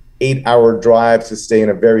a 8-hour drive to stay in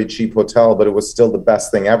a very cheap hotel, but it was still the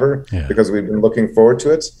best thing ever because we've been looking forward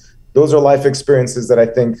to it. Those are life experiences that I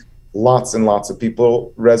think lots and lots of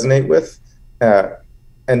people resonate with.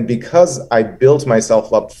 And because I built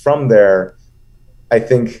myself up from there, I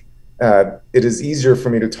think it is easier for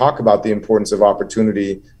me to talk about the importance of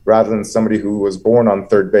opportunity rather than somebody who was born on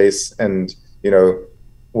third base and,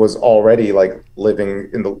 was already like living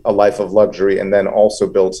in a life of luxury and then also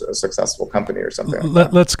built a successful company or something.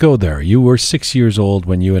 Let's go there. You were 6 years old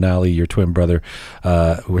when you and Ali, your twin brother,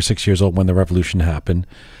 were 6 years old when the revolution happened.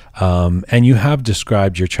 And you have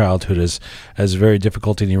described your childhood as very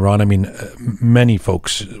difficult in Iran. I mean, many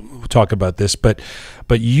folks talk about this, but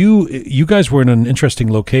you guys were in an interesting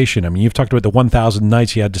location. I mean, you've talked about the 1,000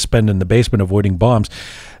 nights you had to spend in the basement avoiding bombs.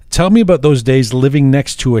 Tell me about those days living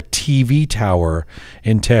next to a TV tower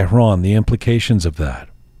in Tehran, the implications of that.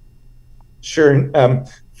 Sure.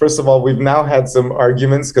 First of all, we've now had some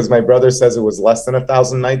arguments because my brother says it was less than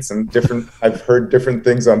 1,000 nights, and I've heard different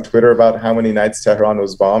things on Twitter about how many nights Tehran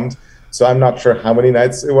was bombed. So I'm not sure how many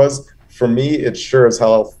nights it was. For me, it sure as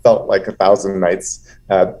hell felt like 1,000 nights.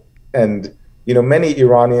 And many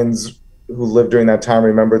Iranians who lived during that time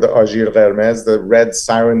remember the Ajir Ghermez, the red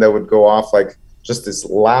siren that would go off, like just this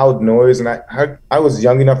loud noise. And I was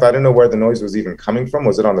young enough, I didn't know where the noise was even coming from.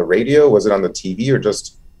 Was it on the radio? Was it on the TV? Or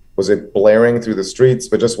just was it blaring through the streets?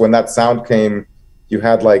 But just when that sound came, you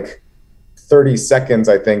had like 30 seconds,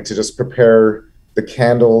 I think, to just prepare the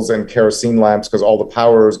candles and kerosene lamps because all the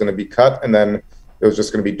power was going to be cut. And then it was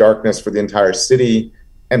just going to be darkness for the entire city.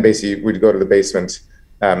 And basically, we'd go to the basement.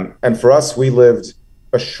 And for us, we lived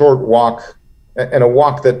a short walk, and a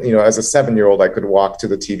walk that, as a 7-year-old, I could walk to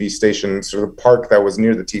the TV station, sort of park that was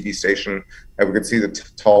near the TV station, and we could see the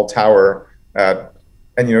tall tower.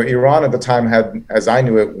 And Iran at the time had, as I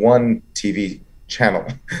knew it, one TV channel.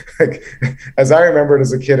 Like, as I remember it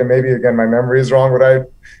as a kid, and maybe again my memory is wrong, but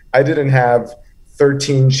I didn't have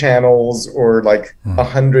 13 channels or like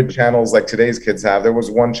 100 channels like today's kids have. There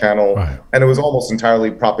was one channel, and it was almost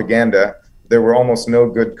entirely propaganda. There were almost no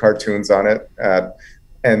good cartoons on it,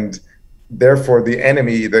 and therefore the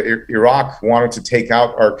enemy, Iraq, wanted to take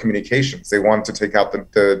out our communications. They wanted to take out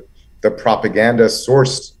the propaganda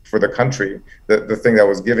source for the country, the thing that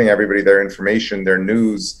was giving everybody their information, their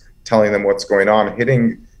news, telling them what's going on.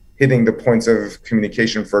 Hitting the points of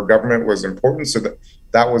communication for government was important, so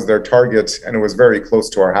that was their target, and it was very close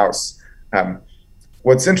to our house.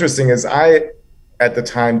 What's interesting is I, at the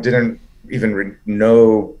time, didn't even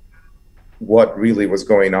know what really was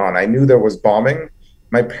going on. I knew there was bombing.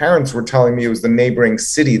 My parents were telling me it was the neighboring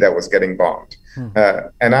city that was getting bombed.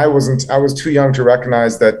 And I was too young to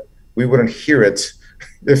recognize that we wouldn't hear it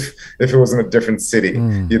if it was in a different city,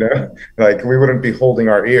 like we wouldn't be holding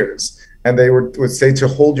our ears. And they would say to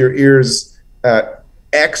hold your ears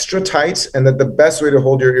extra tight, and that the best way to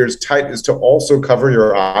hold your ears tight is to also cover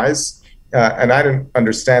your eyes. And I didn't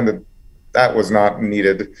understand that was not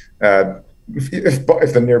needed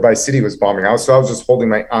if the nearby city was bombing out. So I was just holding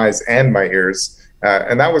my eyes and my ears.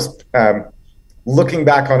 And that was, looking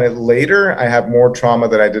back on it later, I have more trauma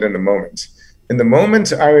than I did in the moment. In the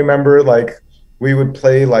moment, I remember like we would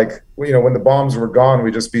play like, when the bombs were gone,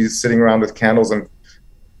 we'd just be sitting around with candles and,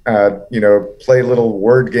 play little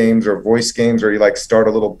word games or voice games, or you like start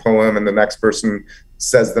a little poem and the next person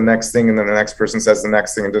says the next thing and then the next person says the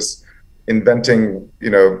next thing, and just inventing,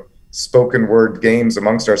 spoken word games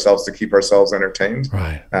amongst ourselves to keep ourselves entertained.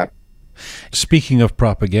 Right. Speaking of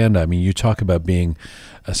propaganda, I mean, you talk about being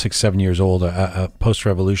 6, 7 years old,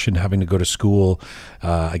 post-revolution, having to go to school.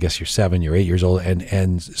 I guess you're 7, you're 8 years old,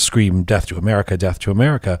 and scream "Death to America, Death to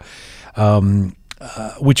America,"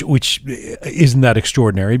 which isn't that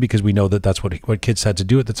extraordinary because we know that that's what kids had to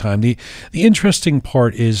do at the time. The interesting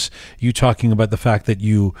part is you talking about the fact that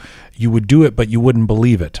you would do it, but you wouldn't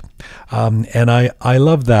believe it. And I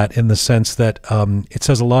love that in the sense that it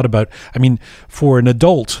says a lot about, I mean, for an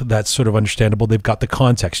adult, that's sort of understandable. They've got the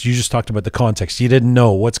context. You just talked about the context. You didn't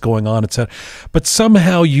know what's going on, etc. But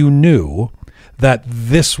somehow you knew that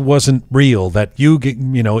this wasn't real, that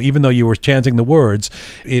even though you were chanting the words,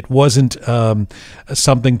 it wasn't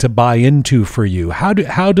something to buy into for you. How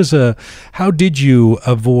did you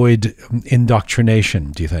avoid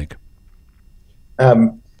indoctrination, do you think?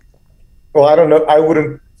 Well, I don't know. I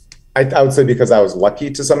would say because I was lucky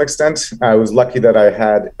to some extent. I was lucky that I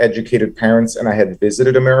had educated parents and I had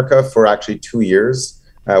visited America for actually 2 years.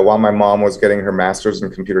 while my mom was getting her master's in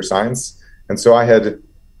computer science. And so I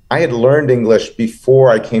had learned English before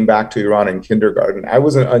I came back to Iran in kindergarten. I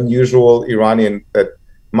was an unusual Iranian that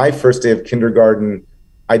my first day of kindergarten,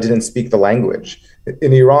 I didn't speak the language.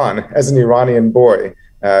 In Iran, as an Iranian boy,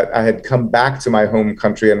 I had come back to my home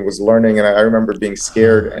country and was learning, and I remember being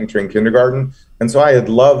scared entering kindergarten. And so I had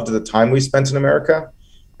loved the time we spent in America.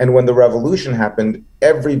 And when the revolution happened,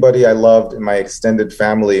 everybody I loved in my extended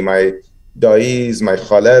family, my da'is, my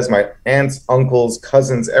khales, my aunts, uncles,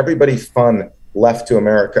 cousins, everybody fun left to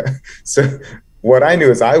America. So what I knew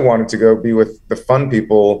is I wanted to go be with the fun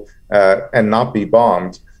people and not be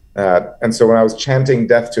bombed. And so when I was chanting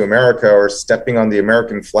 "Death to America" or stepping on the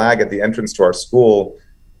American flag at the entrance to our school,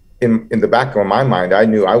 in the back of my mind, I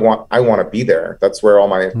knew I want to be there. That's where all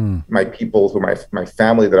my people, my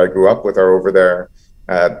family that I grew up with, are over there,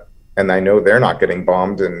 and I know they're not getting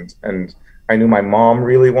bombed. And I knew my mom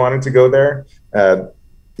really wanted to go there.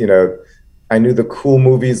 I knew the cool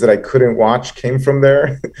movies that I couldn't watch came from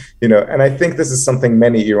there. And I think this is something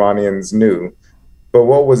many Iranians knew. But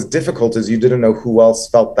what was difficult is you didn't know who else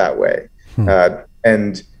felt that way.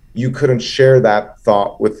 And you couldn't share that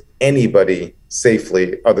thought with anybody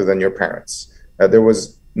safely other than your parents. There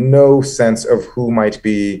was no sense of who might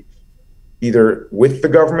be either with the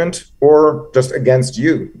government or just against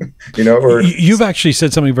you, or you've actually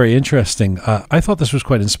said something very interesting. I thought this was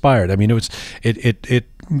quite inspired. I mean, it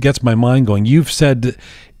gets my mind going. You've said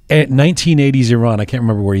 1980s Iran. I can't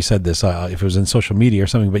remember where you said this, if it was in social media or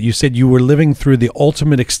something, but you said you were living through the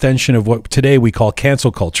ultimate extension of what today we call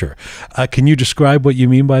cancel culture. Can you describe what you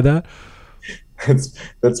mean by that?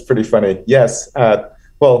 That's pretty funny. Yes.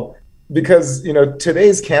 Well, because,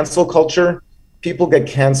 today's cancel culture, people get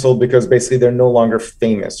canceled because basically they're no longer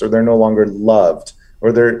famous or they're no longer loved,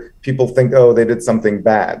 or people think, oh, they did something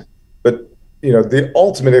bad. But, the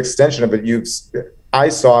ultimate extension of it, I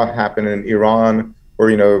saw happen in Iran,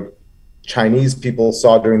 or, Chinese people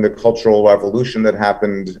saw during the Cultural Revolution that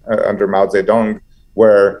happened under Mao Zedong,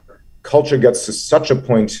 where culture gets to such a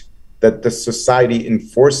point that the society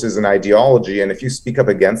enforces an ideology. And if you speak up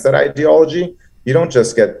against that ideology, you don't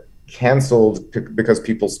just get canceled because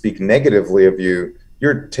people speak negatively of you.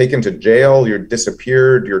 You're taken to jail, you're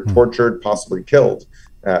disappeared, you're tortured, possibly killed.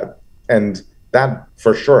 And that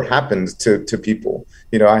for sure happened to people.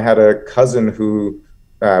 I had a cousin who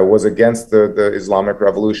was against the Islamic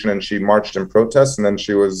Revolution, and she marched in protest, and then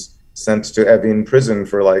she was sent to Evin prison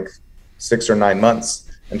for like 6 or 9 months.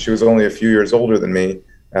 And she was only a few years older than me.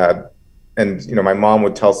 And my mom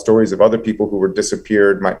would tell stories of other people who were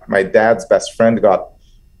disappeared. My dad's best friend got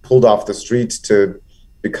pulled off the street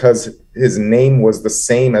because his name was the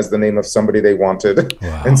same as the name of somebody they wanted.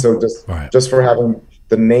 Wow. And so just for having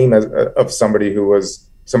the name of somebody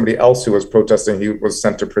else who was protesting, he was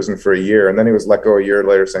sent to prison for a year, and then he was let go a year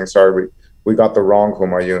later, saying, "Sorry, we got the wrong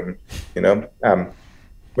Humayun."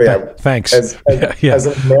 But yeah, thanks. As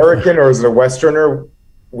an American or as a Westerner,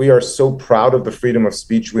 we are so proud of the freedom of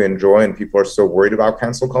speech we enjoy, and people are so worried about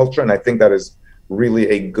cancel culture. And I think that is really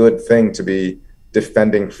a good thing, to be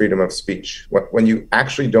defending freedom of speech. When you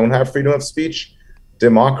actually don't have freedom of speech,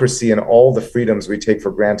 democracy and all the freedoms we take for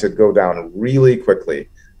granted go down really quickly.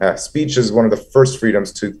 Speech is one of the first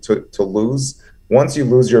freedoms to lose. Once you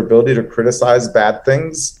lose your ability to criticize bad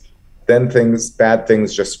things, then bad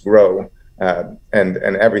things just grow, and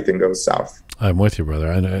everything goes south. I'm with you,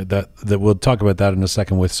 brother. And that we'll talk about that in a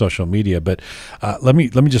second with social media. But let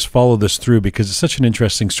me just follow this through, because it's such an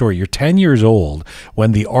interesting story. You're 10 years old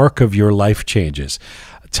when the arc of your life changes.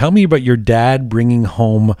 Tell me about your dad bringing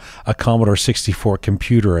home a Commodore 64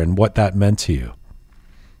 computer and what that meant to you.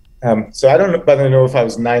 So I don't know if I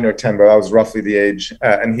was 9 or 10, but I was roughly the age.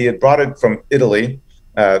 And he had brought it from Italy.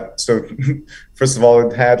 So first of all,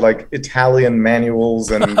 it had like Italian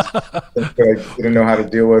manuals, and I didn't know how to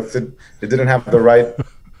deal with it. It didn't have the right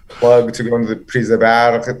plug to go into the prise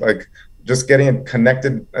barre, like just getting it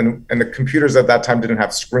connected. And the computers at that time didn't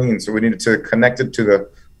have screens, so we needed to connect it to the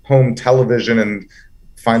home television and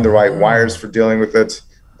find the right wires for dealing with it.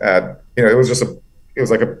 It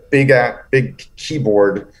was like a big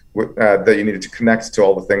keyboard that you needed to connect to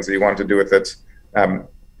all the things that you wanted to do with it.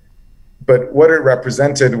 But what it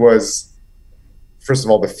represented was, first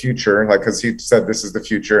of all, the future, because he said this is the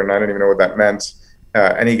future, and I didn't even know what that meant.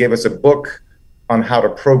 And he gave us a book on how to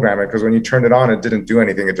program it, because when you turned it on, it didn't do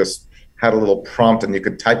anything. It just had a little prompt and you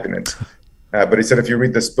could type in it. But he said, if you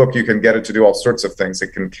read this book, you can get it to do all sorts of things.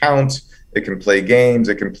 It can count, it can play games,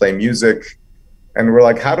 it can play music. And we're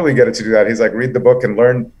like, how do we get it to do that? He's like, read the book and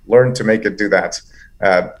learn to make it do that.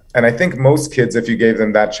 And I think most kids, if you gave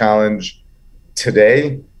them that challenge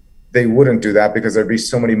today, they wouldn't do that because there'd be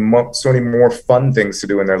so many more fun things to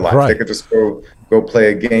do in their life. Right. They could just go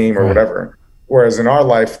play a game or whatever. Whereas in our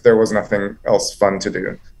life, there was nothing else fun to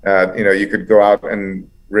do. You could go out and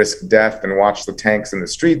risk death and watch the tanks in the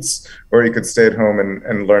streets, or you could stay at home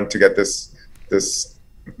and learn to get this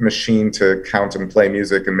machine to count and play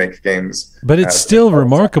music and make games. But it's still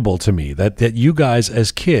remarkable to me that you guys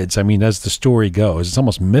as kids, I mean, as the story goes, it's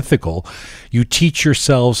almost mythical. You teach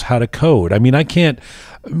yourselves how to code. I mean,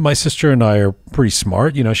 my sister and I are pretty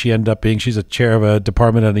smart. She ended up she's a chair of a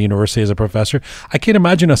department at a university as a professor. I can't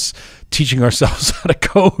imagine us teaching ourselves how to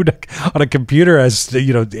code on a computer as,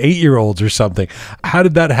 8-year-olds or something. How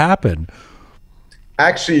did that happen?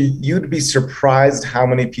 Actually, you'd be surprised how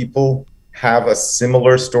many people have a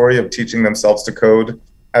similar story of teaching themselves to code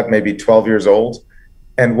at maybe 12 years old.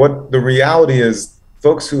 And what the reality is,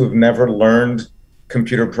 folks who have never learned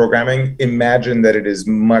computer programming imagine that it is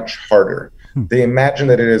much harder. They imagine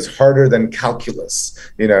that it is harder than calculus,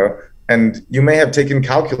 and you may have taken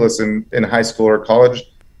calculus in high school or college.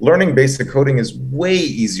 Learning basic coding is way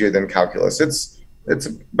easier than calculus. It's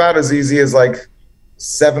about as easy as like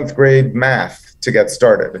 7th grade math to get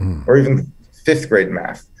started, or even 5th grade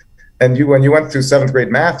math. And when you went through 7th grade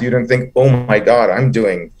math, you didn't think, oh my God, I'm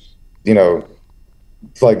doing,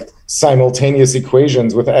 like simultaneous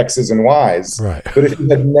equations with X's and Y's. Right. But if you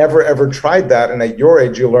had never, ever tried that, and at your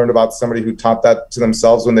age, you learned about somebody who taught that to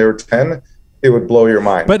themselves when they were 10, it would blow your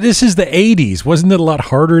mind. But this is the 80s. Wasn't it a lot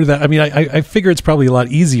harder? I figure it's probably a lot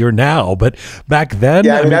easier now, but back then?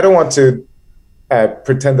 Yeah, I don't want to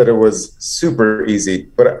pretend that it was super easy,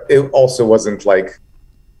 but it also wasn't like,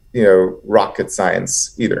 rocket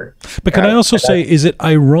science either. But can I also say, is it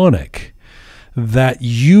ironic that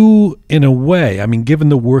you, in a way, given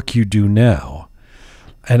the work you do now,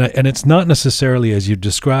 and it's not necessarily as you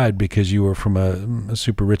described because you were from a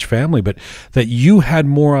super rich family, but that you had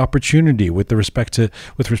more opportunity with respect to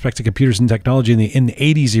computers and technology in the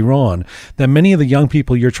 80s Iran than many of the young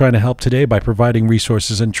people you're trying to help today by providing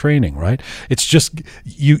resources and training, right? It's just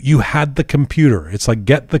you had the computer. It's like,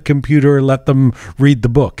 get the computer, let them read the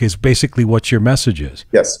book is basically what your message is.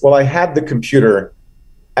 Yes. Well, I had the computer.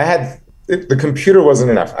 The computer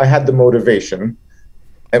wasn't enough. I had the motivation,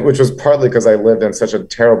 which was partly because I lived in such a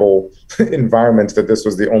terrible environment that this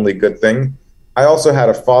was the only good thing. I also had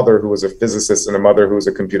a father who was a physicist and a mother who was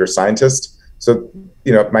a computer scientist. So,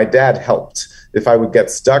 my dad helped. If I would get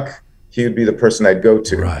stuck, he would be the person I'd go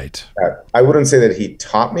to. Right. I wouldn't say that he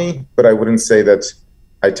taught me, but I wouldn't say that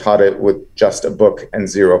I taught it with just a book and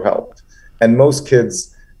zero help. And most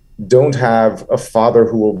kids don't have a father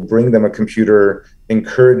who will bring them a computer,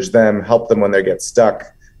 encourage them, help them when they get stuck.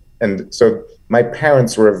 And so my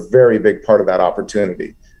parents were a very big part of that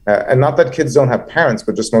opportunity. And not that kids don't have parents,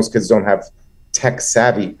 but just most kids don't have tech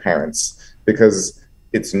savvy parents because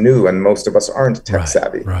it's new and most of us aren't tech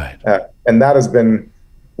savvy. Right. And that has been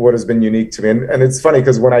what has been unique to me. And it's funny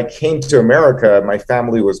because when I came to America, my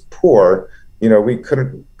family was poor. We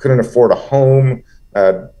couldn't afford a home.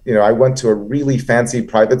 I went to a really fancy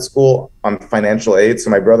private school on financial aid.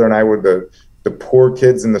 So my brother and I were the poor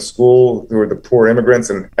kids in the school who were the poor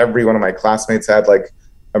immigrants, and every one of my classmates had like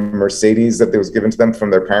a Mercedes that was given to them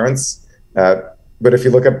from their parents. But if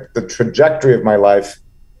you look at the trajectory of my life,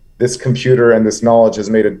 this computer and this knowledge has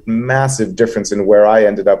made a massive difference in where I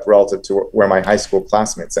ended up relative to where my high school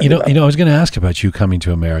classmates ended up. I was going to ask about you coming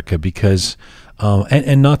to America because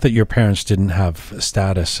and not that your parents didn't have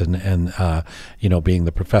status and being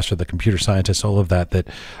the professor, the computer scientist, all of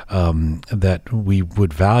that we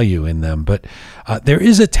would value in them. But there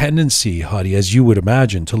is a tendency, Hadi, as you would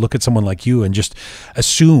imagine, to look at someone like you and just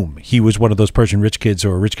assume he was one of those Persian rich kids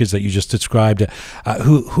or rich kids that you just described,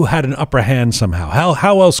 who had an upper hand somehow.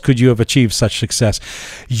 How else could you have achieved such success?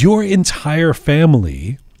 Your entire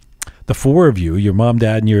family, the four of you, your mom,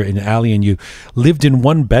 dad, and Ali, and you lived in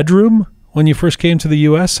one bedroom when you first came to the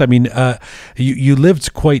U.S.? You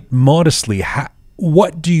lived quite modestly.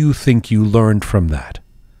 What do you think you learned from that?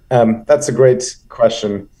 That's a great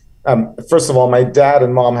question. First of all, my dad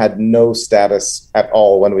and mom had no status at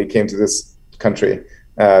all when we came to this country.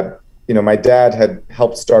 My dad had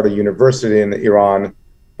helped start a university in Iran,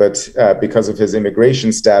 but because of his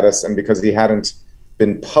immigration status and because he hadn't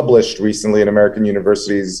been published recently in American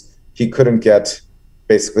universities, he couldn't get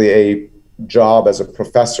basically a job as a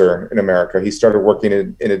professor in America. He started working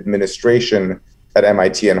in administration at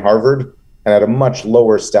MIT and Harvard, and at a much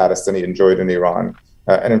lower status than he enjoyed in Iran.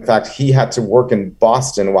 And in fact, he had to work in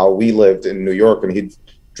Boston while we lived in New York, and he'd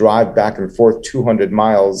drive back and forth 200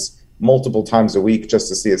 miles multiple times a week just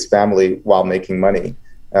to see his family while making money.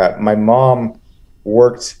 My mom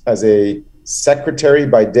worked as a secretary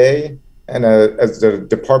by day as a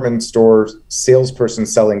department store salesperson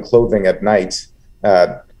selling clothing at night.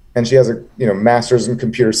 And she has a master's in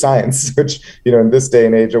computer science, which in this day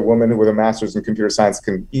and age, a woman with a master's in computer science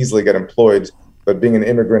can easily get employed. But being an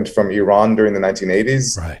immigrant from Iran during the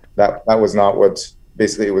 1980s, right, that was not what.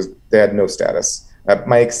 Basically, it was, they had no status.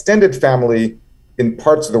 My extended family in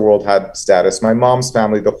parts of the world had status. My mom's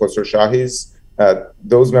family, the Khosrow Shahis,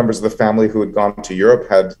 those members of the family who had gone to Europe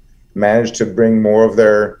had managed to bring more of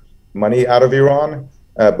their money out of Iran.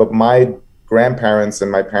 But my grandparents and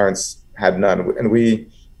my parents had none. And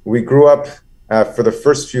we grew up, for the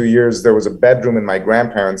first few years, there was a bedroom in my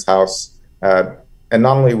grandparents' house. And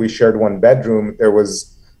not only we shared one bedroom, there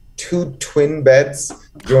was 2 twin beds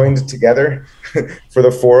joined together for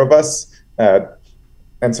the 4 of us.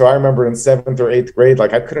 And so I remember in 7th or 8th grade,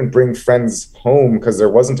 like I couldn't bring friends home because there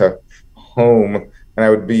wasn't a home. And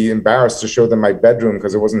I would be embarrassed to show them my bedroom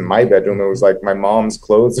because it wasn't my bedroom. It was like my mom's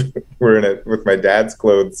clothes were in it with my dad's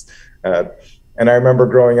clothes. And I remember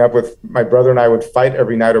growing up with my brother and I would fight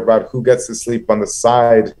every night about who gets to sleep on the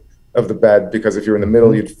side of the bed, because if you're in the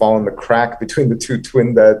middle, you'd fall in the crack between the 2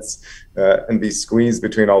 twin beds and be squeezed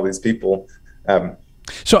between all these people.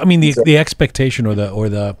 So I mean, the expectation or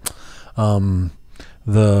the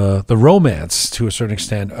romance to a certain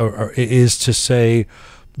extent is to say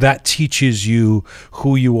that teaches you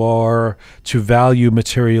who you are, to value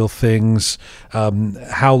material things,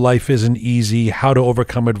 how life isn't easy, how to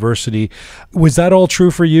overcome adversity. Was that all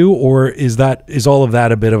true for you, or is all of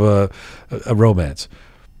that a bit of a romance?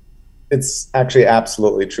 It's actually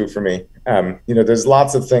absolutely true for me. There's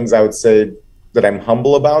lots of things I would say that I'm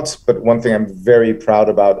humble about, but one thing I'm very proud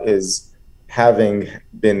about is having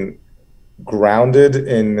been grounded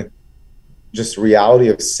in just reality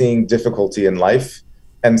of seeing difficulty in life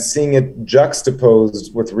and seeing it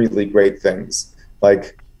juxtaposed with really great things.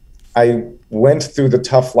 Like, I went through the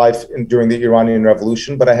tough life during the Iranian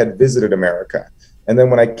Revolution, but I had visited America. And then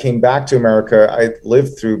when I came back to America, I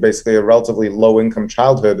lived through basically a relatively low-income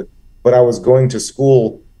childhood, but I was going to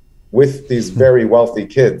school with these very wealthy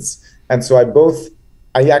kids. And so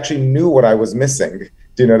I actually knew what I was missing.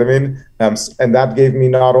 Do you know what I mean? And that gave me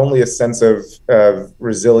not only a sense of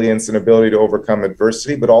resilience and ability to overcome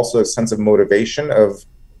adversity, but also a sense of motivation of,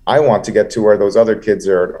 I want to get to where those other kids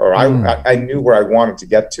are, or I knew where I wanted to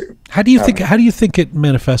get to. How do you think it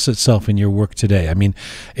manifests itself in your work today? I mean,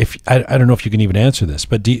 if I don't know if you can even answer this,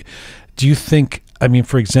 but do you think, I mean,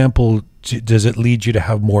 for example, does it lead you to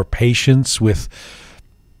have more patience with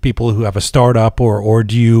people who have a startup, or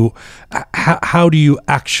how do you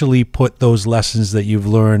actually put those lessons that you've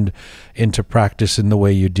learned into practice in the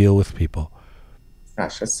way you deal with people?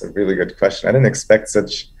 Gosh, that's a really good question. I didn't expect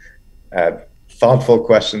such thoughtful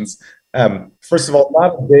questions. First of all,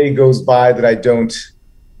 not a day goes by that I don't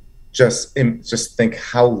just think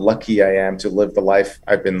how lucky I am to live the life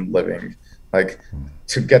I've been living. Like,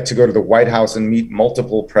 to get to go to the White House and meet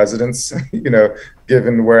multiple presidents,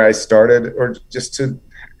 given where I started, or just to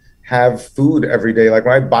have food every day. Like,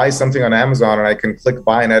 when I buy something on Amazon and I can click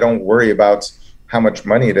buy and I don't worry about how much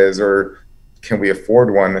money it is or can we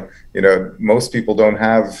afford one. Most people don't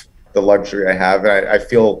have the luxury I have, and I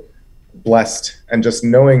feel blessed. And just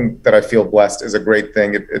knowing that I feel blessed is a great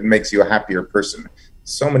thing. It makes you a happier person.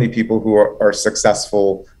 So many people who are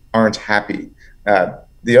successful aren't happy.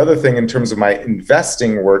 The other thing, in terms of my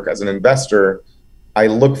investing work as an investor, I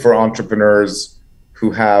look for entrepreneurs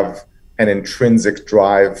who have an intrinsic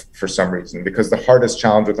drive for some reason, because the hardest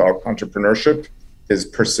challenge with entrepreneurship is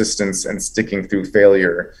persistence and sticking through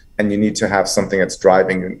failure. And you need to have something that's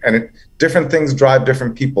driving. And different things drive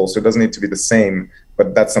different people, so it doesn't need to be the same,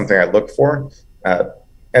 but that's something I look for. And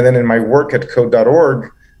then in my work at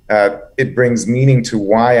code.org, it brings meaning to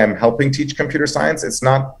why I'm helping teach computer science. It's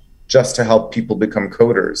not just to help people become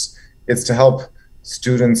coders. It's to help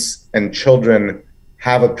students and children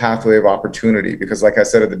have a pathway of opportunity, because like I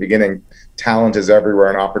said at the beginning, talent is everywhere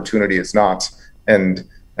and opportunity is not. And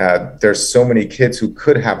there's so many kids who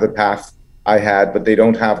could have the path I had, but they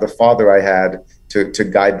don't have the father I had to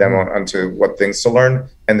guide them onto what things to learn.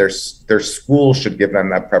 And their school should give them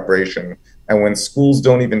that preparation. And when schools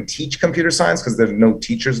don't even teach computer science because there's no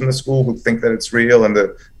teachers in the school who think that it's real and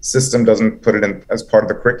the system doesn't put it in as part of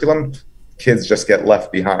the curriculum, kids just get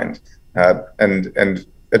left behind. And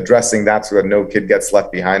addressing that so that no kid gets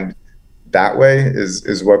left behind that way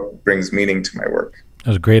is what brings meaning to my work. That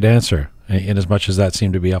was a great answer. In as much as that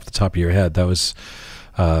seemed to be off the top of your head, that was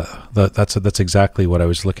that's exactly what I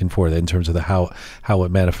was looking for in terms of how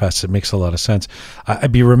it manifests. It makes a lot of sense.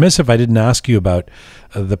 I'd be remiss if I didn't ask you about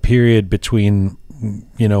the period between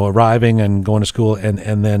arriving and going to school,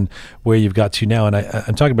 and then where you've got to now. And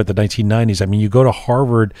I'm talking about the 1990s. I mean, you go to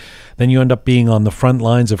Harvard, then you end up being on the front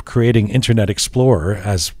lines of creating Internet Explorer,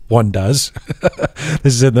 as one does.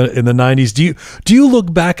 This is in the 90s. Do you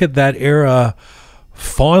look back at that era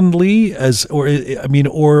fondly,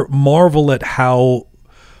 or marvel at how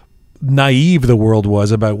naive the world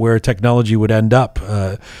was about where technology would end up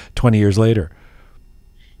 20 years later?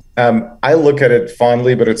 I look at it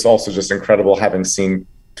fondly, but it's also just incredible having seen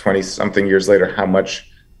 20-something years later how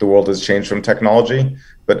much the world has changed from technology.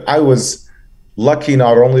 But I was lucky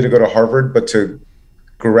not only to go to Harvard, but to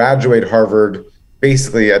graduate Harvard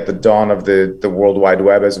basically at the dawn of the World Wide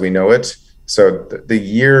Web as we know it. So the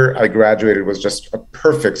year I graduated was just a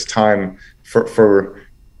perfect time for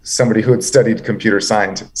somebody who had studied computer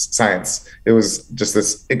science. It was just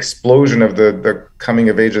this explosion of the coming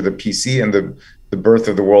of age of the PC and the birth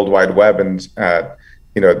of the World Wide Web. And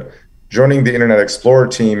joining the Internet Explorer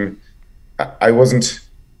team, I wasn't,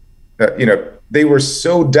 they were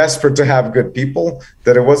so desperate to have good people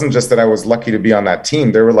that it wasn't just that I was lucky to be on that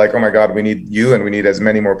team. They were like, oh my God, we need you, and we need as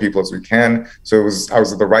many more people as we can. So I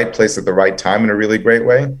was at the right place at the right time in a really great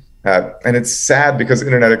way. And it's sad because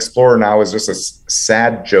Internet Explorer now is just a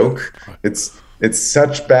sad joke. It's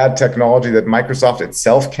such bad technology that Microsoft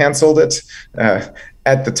itself canceled it.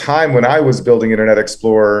 At the time when I was building Internet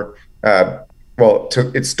Explorer,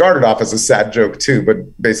 it started off as a sad joke too, but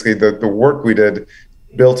basically the work we did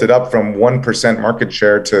built it up from 1% market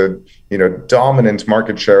share to dominant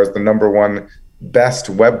market share as the number one best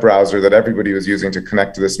web browser that everybody was using to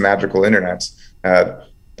connect to this magical internet.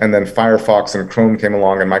 And then Firefox and Chrome came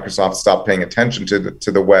along, and Microsoft stopped paying attention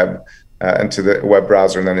to the web and to the web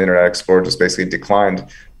browser, and then Internet Explorer just basically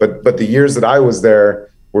declined. But the years that I was there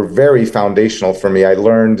were very foundational for me. I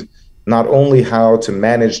learned not only how to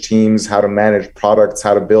manage teams, how to manage products,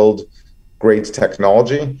 how to build great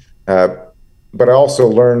technology, but I also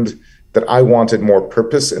learned that I wanted more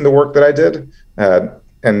purpose in the work that I did.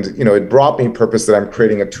 And it brought me purpose that I'm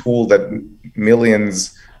creating a tool that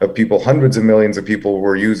millions of people, hundreds of millions of people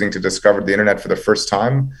were using to discover the internet for the first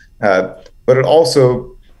time. But it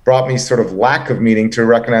also brought me sort of lack of meaning to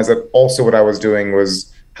recognize that also what I was doing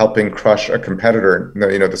was helping crush a competitor,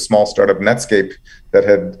 the small startup Netscape that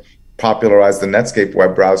had popularized the Netscape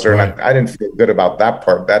web browser. Right. And I didn't feel good about that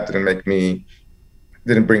part. That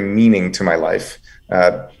didn't bring meaning to my life.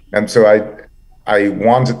 And so I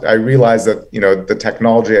realized that, the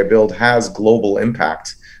technology I build has global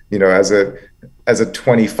impact. As a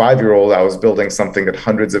 25-year-old, I was building something that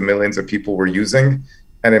hundreds of millions of people were using.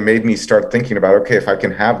 And it made me start thinking about, okay, if I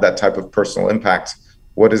can have that type of personal impact,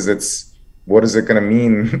 what is it going to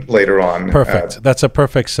mean later on? Perfect. That's a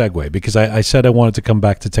perfect segue, because I said I wanted to come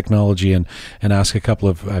back to technology and ask a couple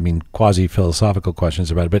of, quasi-philosophical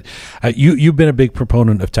questions about it. But you've been a big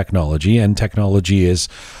proponent of technology, and technology is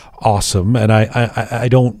awesome. And I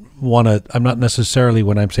don't want to, I'm not necessarily,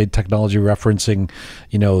 when I'm saying technology, referencing,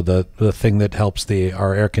 the thing that helps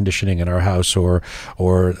our air conditioning in our house or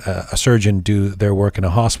a surgeon do their work in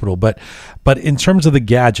a hospital. But in terms of the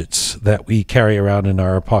gadgets that we carry around in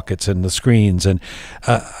our pockets and the screens, and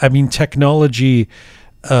technology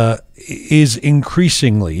is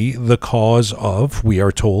increasingly the cause of, we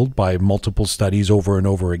are told by multiple studies over and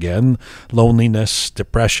over again, loneliness,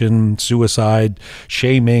 depression, suicide,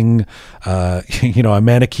 shaming, a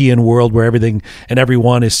Manichaean world where everything and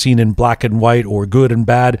everyone is seen in black and white or good and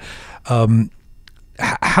bad.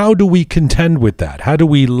 How do we contend with that? How do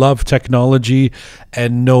we love technology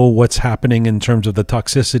and know what's happening in terms of the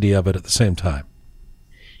toxicity of it at the same time?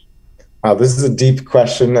 This is a deep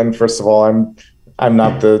question. And first of all, I'm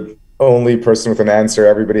not the only person with an answer.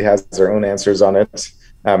 Everybody has their own answers on it.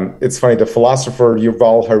 It's funny, the philosopher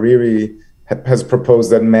Yuval Harari has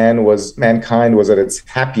proposed that mankind was at its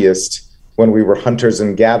happiest when we were hunters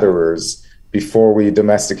and gatherers before we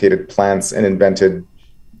domesticated plants and invented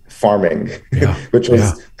farming, which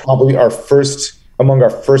was probably among our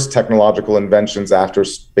first technological inventions after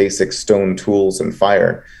basic stone tools and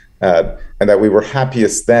fire, and that we were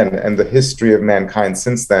happiest then. And the history of mankind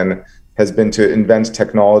since then has been to invent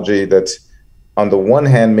technology that, on the one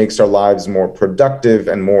hand, makes our lives more productive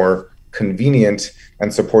and more convenient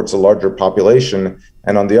and supports a larger population,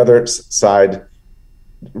 and on the other side,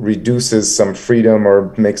 reduces some freedom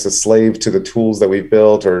or makes a slave to the tools that we've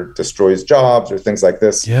built, or destroys jobs or things like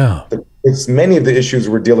this. Many of the issues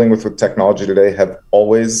we're dealing with technology today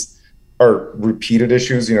are repeated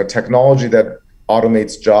issues. Technology that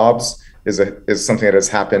automates jobs is something that has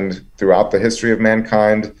happened throughout the history of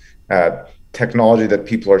mankind. Technology that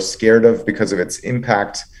people are scared of because of its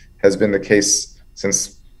impact has been the case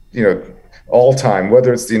since all time,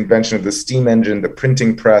 whether it's the invention of the steam engine, the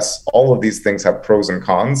printing press, all of these things have pros and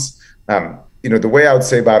cons. The way I would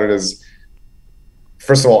say about it is,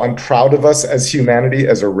 first of all, I'm proud of us as humanity,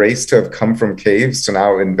 as a race, to have come from caves to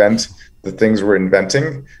now invent the things we're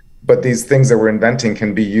inventing. But these things that we're inventing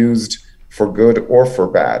can be used for good or for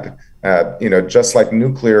bad. Just like the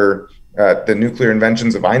nuclear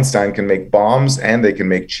inventions of Einstein can make bombs, and they can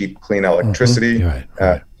make cheap, clean electricity. Mm-hmm.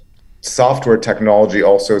 Right. Software technology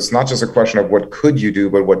also, it's not just a question of what could you do,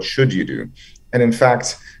 but what should you do. And in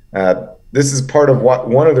fact, this is part of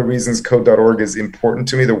one of the reasons code.org is important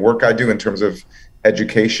to me. The work I do in terms of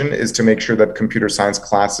education is to make sure that computer science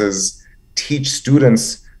classes teach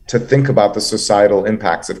students to think about the societal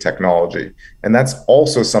impacts of technology. And that's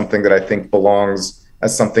also something that I think belongs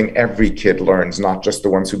as something every kid learns, not just the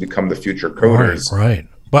ones who become the future coders. Right.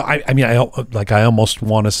 But I almost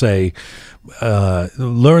want to say,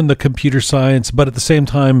 learn the computer science, but at the same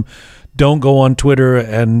time, don't go on Twitter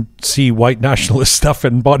and see white nationalist stuff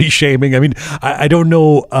and body shaming. I mean, I don't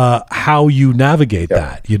know how you navigate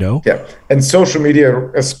that, Yeah. And social media,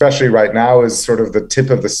 especially right now, is sort of the tip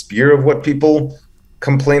of the spear of what people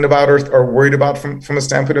complain about or are worried about from a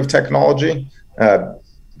standpoint of technology. But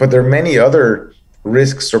there are many other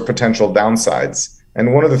risks or potential downsides.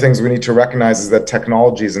 And one of the things we need to recognize is that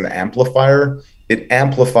technology is an amplifier. It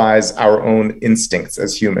amplifies our own instincts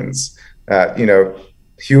as humans.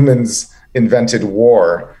 Humans invented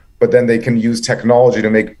war, but then they can use technology to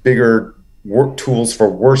make bigger tools for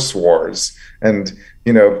worse wars. And,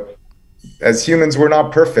 as humans, we're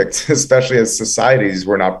not perfect, especially as societies,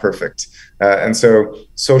 we're not perfect. And so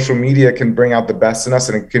social media can bring out the best in us,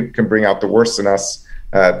 and it can bring out the worst in us.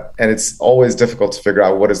 And it's always difficult to figure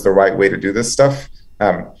out what is the right way to do this stuff.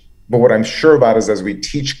 But what I'm sure about is, as we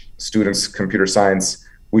teach students computer science,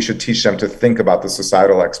 we should teach them to think about the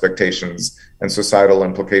societal expectations and societal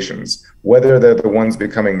implications. Whether they're the ones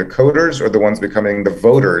becoming the coders or the ones becoming the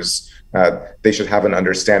voters, they should have an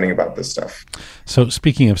understanding about this stuff. So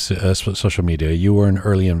speaking of social media, you were an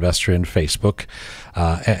early investor in Facebook,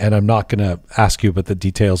 and I'm not going to ask you about the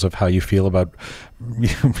details of how you feel about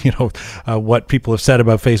what people have said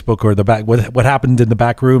about Facebook or what happened in the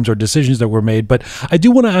back rooms or decisions that were made. But I do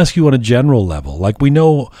want to ask you on a general level. Like, we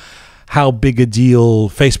know how big a deal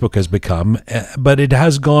Facebook has become, but it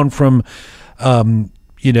has gone from,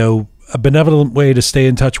 a benevolent way to stay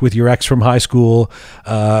in touch with your ex from high school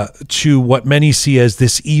to what many see as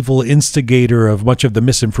this evil instigator of much of the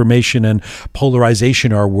misinformation and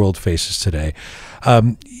polarization our world faces today.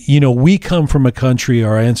 We come from a country,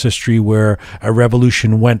 our ancestry, where a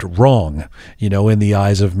revolution went wrong, in the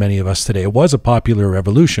eyes of many of us today. It was a popular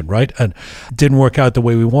revolution, right? And didn't work out the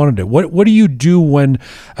way we wanted it. What do you do when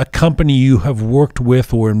a company you have worked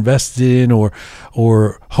with or invested in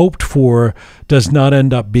or hoped for does not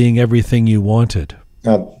end up being everything you wanted?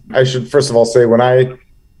 I should first of all say, when I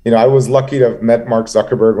was lucky to have met Mark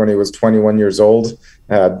Zuckerberg when he was 21 years old.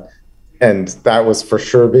 And that was for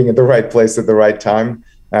sure being at the right place at the right time.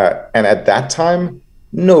 And at that time,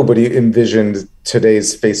 nobody envisioned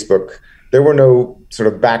today's Facebook. There were no sort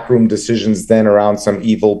of backroom decisions then around some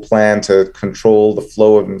evil plan to control the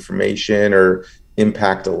flow of information or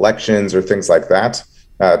impact elections or things like that.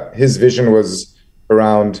 His vision was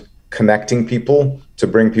around connecting people, to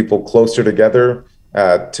bring people closer together,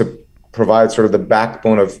 to provide sort of the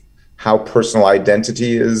backbone of how personal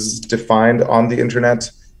identity is defined on the internet.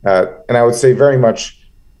 And I would say very much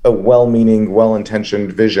a well-meaning,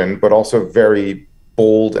 well-intentioned vision, but also very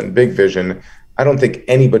bold and big vision. I don't think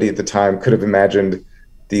anybody at the time could have imagined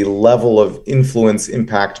the level of influence,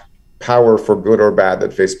 impact, power for good or bad that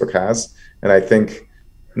Facebook has. And I think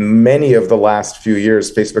many of the last few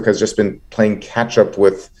years, Facebook has just been playing catch up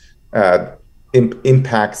with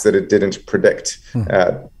impacts that it didn't predict.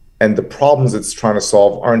 And the problems it's trying to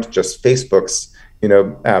solve aren't just Facebook's.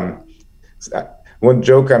 One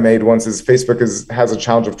joke I made once is Facebook has a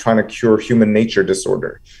challenge of trying to cure human nature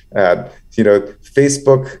disorder.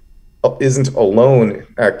 Facebook isn't alone.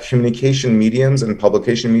 Communication mediums and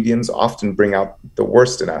publication mediums often bring out the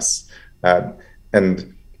worst in us.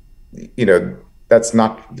 And that's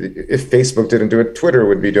not, if Facebook didn't do it, Twitter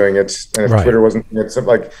would be doing it. And if Twitter wasn't doing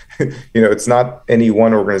it, it's not any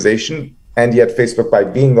one organization. And yet Facebook, by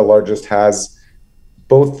being the largest, has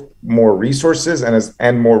both more resources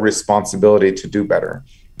and more responsibility to do better.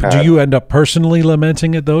 Do you end up personally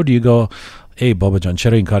lamenting it though? Do you go, "Hey,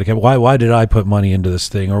 Bobajan, why did I put money into this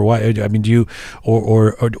thing?" Or why? I mean, do you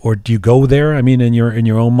or do you go there? I mean, in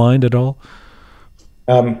your own mind at all?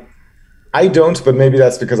 I don't, but maybe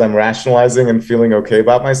that's because I'm rationalizing and feeling okay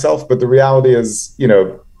about myself. But the reality is,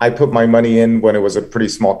 I put my money in when it was a pretty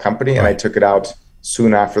small company, and I took it out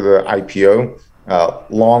soon after the IPO,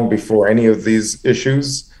 long before any of these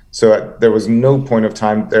issues. So there was no point of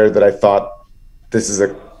time there that I thought this is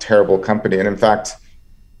a terrible company. And in fact,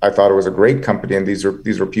 I thought it was a great company, and these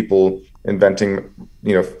were people inventing,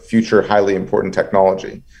 future highly important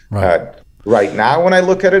technology. Right. Right now, when I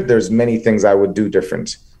look at it, there's many things I would do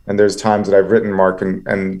different, and there's times that I've written Mark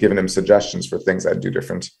and given him suggestions for things I'd do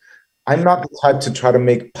different. I'm not the type to try to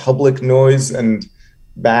make public noise and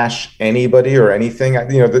bash anybody or anything.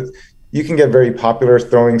 You can get very popular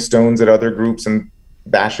throwing stones at other groups and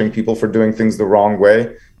bashing people for doing things the wrong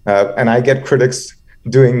way, and I get critics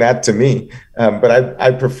doing that to me. But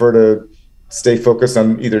I prefer to stay focused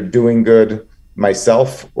on either doing good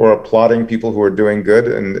myself or applauding people who are doing good.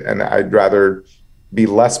 And I'd rather be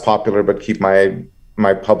less popular, but keep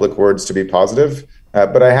my public words to be positive.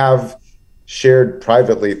 But I have shared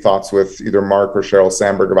privately thoughts with either Mark or Sheryl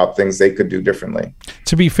Sandberg about things they could do differently.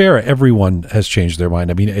 To be fair, everyone has changed their mind.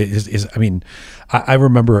 I mean, I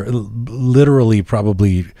remember literally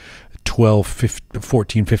probably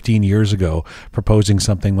 14, 15 years ago, proposing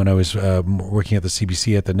something when I was working at the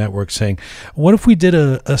CBC at the network, saying, what if we did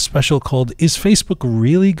a special called, is Facebook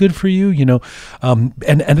really good for you?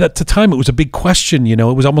 And at the time it was a big question, it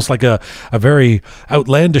was almost like a very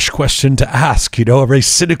outlandish question to ask, a very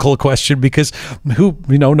cynical question, because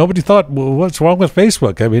nobody thought, well, what's wrong with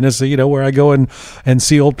Facebook? I mean, it's, where I go and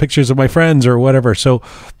see old pictures of my friends or whatever. So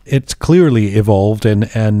it's clearly evolved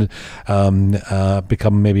and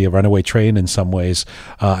become maybe a runaway train in some ways.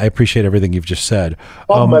 I appreciate everything you've just said.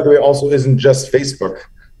 By the way, also isn't just Facebook.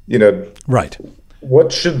 Right.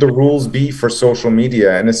 What should the rules be for social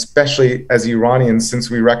media? And especially as Iranians, since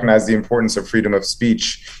we recognize the importance of freedom of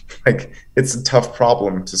speech, it's a tough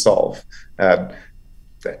problem to solve.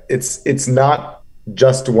 It's not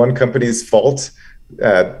just one company's fault,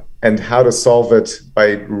 and how to solve it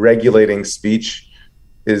by regulating speech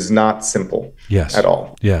is not simple. Yes. At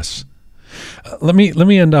all. Yes. Let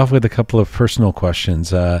me end off with a couple of personal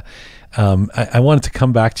questions. I wanted to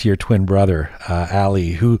come back to your twin brother,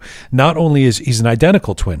 Ali, who not only he's an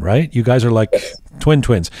identical twin, right? You guys are like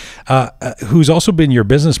twins, who's also been your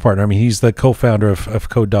business partner. I mean, he's the co-founder of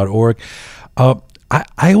code.org. I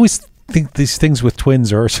always think these things with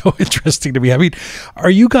twins are so interesting to me. I mean,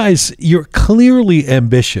 you're clearly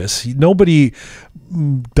ambitious. Nobody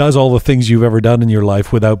does all the things you've ever done in your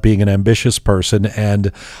life without being an ambitious person and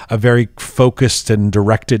a very focused and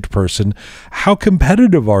directed person. How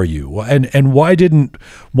competitive are you? And why didn't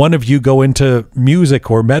one of you go into music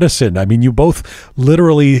or medicine? I mean, you both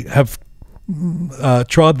literally have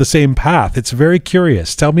trod the same path. It's very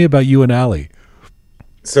curious. Tell me about you and Ali.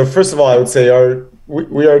 So first of all, I would say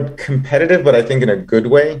we are competitive, but I think in a good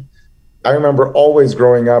way. I remember always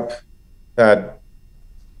growing up that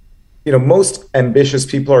most ambitious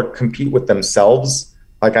people compete with themselves.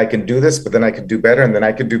 Like, I can do this, but then I could do better, and then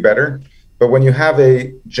I could do better. But when you have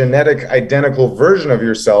a genetic identical version of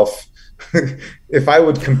yourself, if I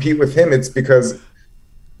would compete with him, it's because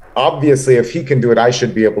obviously if he can do it, I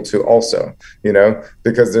should be able to also,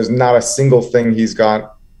 because there's not a single thing he's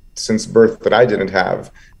got since birth that I didn't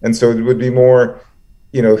have. And so it would be more,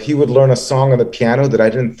 he would learn a song on the piano that I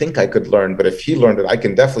didn't think I could learn, but if he learned it, I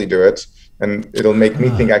can definitely do it. And it'll make me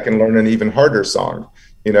think I can learn an even harder song,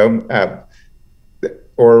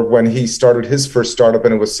 or when he started his first startup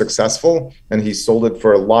and it was successful and he sold it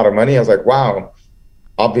for a lot of money, I was like, wow,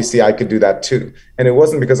 obviously I could do that too. And it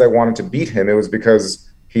wasn't because I wanted to beat him. It was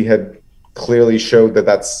because he had clearly showed that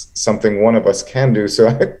that's something one of us can do. So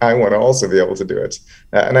I want to also be able to do it.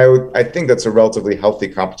 And I think that's a relatively healthy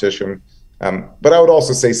competition. But I would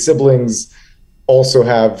also say siblings also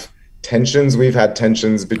have tensions. We've had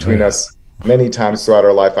tensions between us many times throughout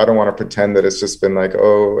our life. I don't want to pretend that it's just been like,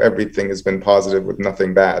 oh, everything has been positive with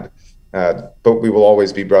nothing bad. But we will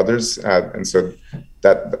always be brothers. And so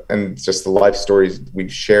and just the life stories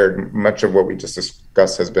we've shared, much of what we just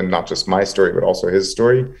discussed has been not just my story, but also his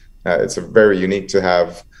story. It's a very unique to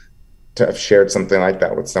have shared something like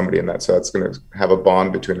that with somebody in that. So it's going to have a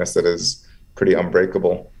bond between us that is pretty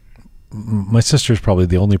unbreakable. My sister is probably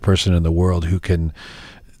the only person in the world who can,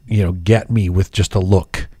 get me with just a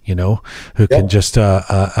look, who can just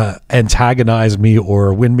antagonize me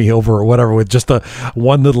or win me over or whatever with just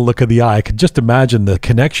one little look of the eye. I could just imagine the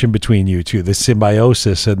connection between you two, the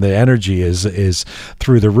symbiosis and the energy is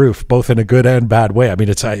through the roof, both in a good and bad way. I mean,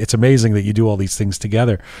 it's amazing that you do all these things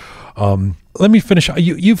together. Let me finish.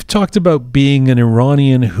 You've talked about being an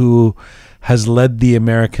Iranian who has led the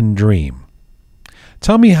American dream.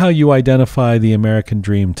 Tell me how you identify the American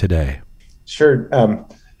dream today. Sure.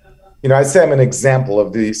 I'd say I'm an example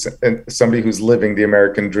of somebody who's living the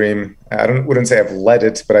American dream. I wouldn't say I've led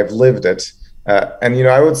it, but I've lived it. And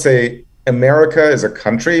I would say America is a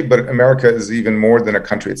country, but America is even more than a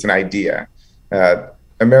country. It's an idea.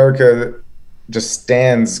 America just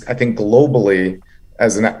stands, I think, globally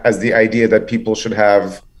as the idea that people should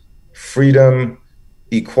have freedom,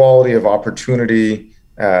 equality of opportunity,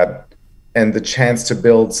 and the chance to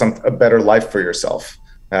build a better life for yourself.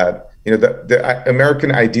 The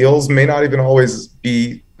American ideals may not even always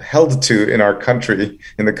be held to in our country,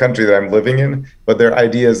 in the country that I'm living in, but they're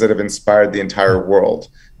ideas that have inspired the entire world.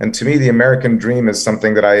 And to me, the American dream is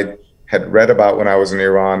something that I had read about when I was in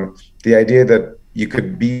Iran. The idea that you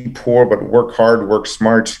could be poor, but work hard, work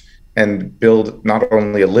smart, and build not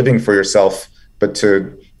only a living for yourself, but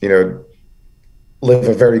to, live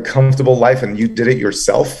a very comfortable life, and you did it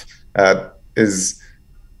yourself, is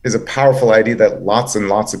a powerful idea that lots and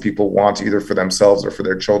lots of people want, either for themselves or for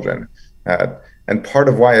their children. And part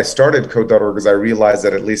of why I started Code.org is I realized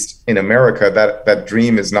that, at least in America, that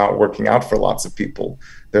dream is not working out for lots of people.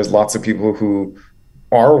 There's lots of people who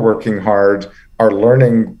are working hard, are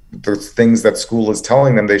learning the things that school is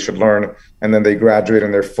telling them they should learn, and then they graduate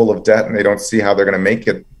and they're full of debt and they don't see how they're going to make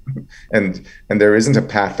it. And there isn't a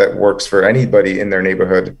path that works for anybody in their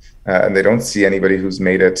neighborhood, and they don't see anybody who's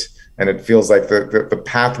made it. And it feels like the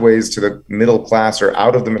pathways to the middle class or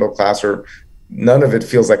out of the middle class, or none of it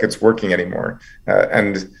feels like it's working anymore.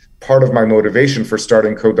 And part of my motivation for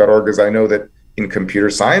starting Code.org is I know that in computer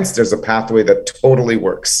science, there's a pathway that totally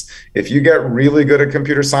works. If you get really good at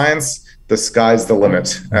computer science, the sky's the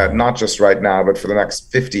limit, not just right now, but for the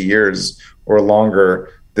next 50 years or longer.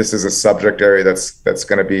 This is a subject area that's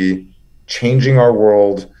going to be changing our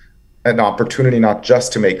world, an opportunity not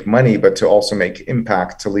just to make money, but to also make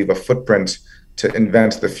impact, to leave a footprint, to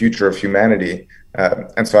invent the future of humanity.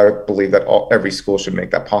 And so I believe that every school should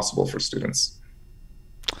make that possible for students.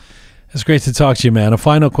 It's great to talk to you, man. A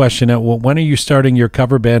final question. When are you starting your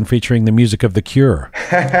cover band featuring the music of The Cure?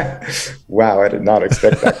 Wow, I did not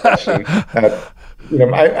expect that question.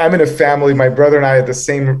 I'm in a family. My brother and I, at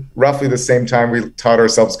roughly the same time we taught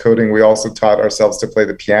ourselves coding, we also taught ourselves to play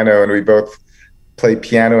the piano, and we both play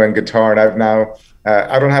piano and guitar. And I've now,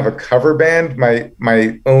 I don't have a cover band.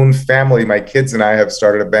 My own family, my kids and I have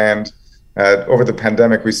started a band. Over the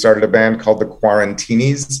pandemic, we started a band called the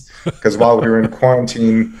Quarantinis, because while we were in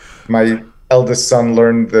quarantine, my eldest son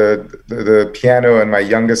learned the piano and my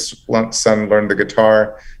youngest son learned the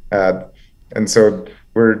guitar. And so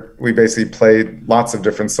we basically played lots of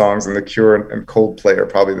different songs, and The Cure and Coldplay are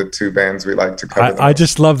probably the two bands we like to cover. I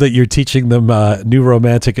just love that you're teaching them new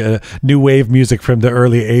romantic, new wave music from the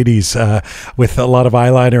early 80s with a lot of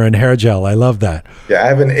eyeliner and hair gel. I love that. Yeah, I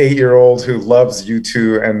have an 8-year-old who loves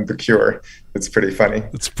U2 and The Cure. It's pretty funny.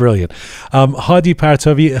 It's brilliant. Hadi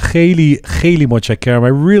Partovi, خیلی متشکرم. I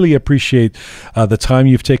really appreciate the time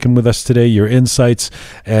you've taken with us today, your insights,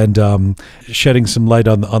 and shedding some light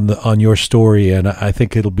on your story. And I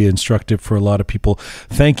think it'll be instructive for a lot of people.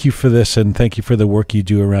 Thank you for this, and thank you for the work you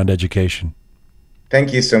do around education.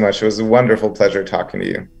 Thank you so much. It was a wonderful pleasure talking to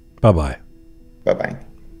you. Bye-bye. Bye-bye.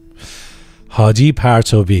 Hadi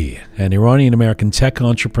Partovi, an Iranian-American tech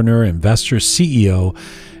entrepreneur, investor, CEO,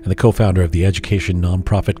 and the co-founder of the education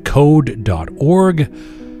nonprofit Code.org.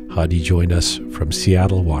 Hadi joined us from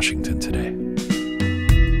Seattle, Washington today.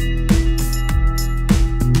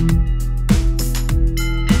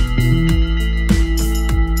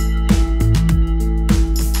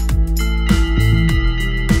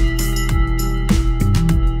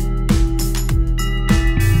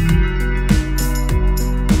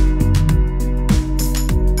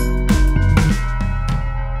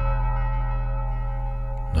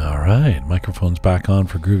 Right, microphone's back on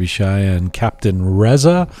for Groovy Shia and Captain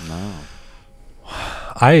Reza. Wow.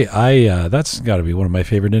 That's got to be one of my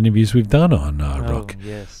favorite interviews we've done on Roqe.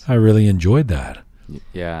 Yes. I really enjoyed that.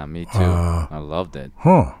 Yeah, me too. I loved it.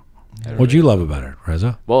 Huh. What'd you love about it,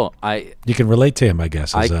 Reza? Well, you can relate to him, I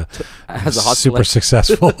guess, as a super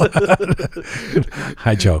successful.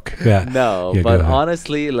 I joke. Yeah. No, yeah, but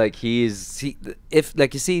honestly, like this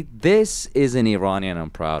is an Iranian I'm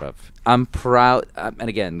proud of. I'm proud, and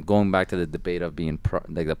again, going back to the debate of being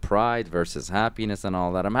like the pride versus happiness and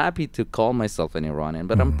all that. I'm happy to call myself an Iranian,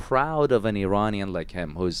 but I'm proud of an Iranian like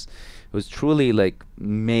him who's truly like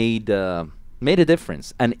made a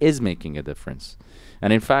difference and is making a difference.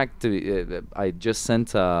 And in fact, I just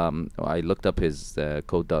sent. I looked up his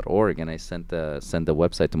Code.org, and I sent the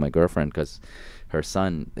website to my girlfriend because her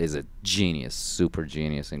son is a genius, super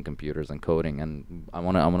genius in computers and coding, and I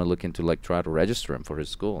wanna look into like try to register him for his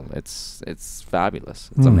school. It's fabulous.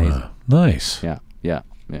 It's amazing. Nice. Yeah.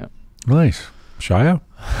 Nice. Shia?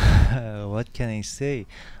 what can I say?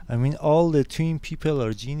 I mean, all the twin people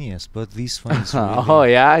are genius, but this one is really Oh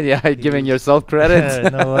yeah, giving yourself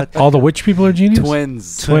credit. no, what? All the witch people are genius?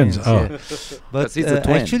 Twins. Oh. Yeah. But he's a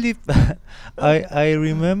twin. actually, I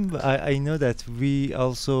remember, I know that we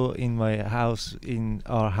also in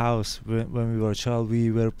our house when we were a child, we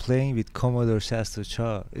were playing with Commodore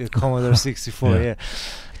 64, Commodore 64. Yeah.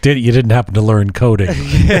 Yeah. You didn't happen to learn coding.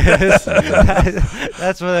 Yes,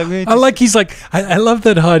 that's what I mean. He's like, I love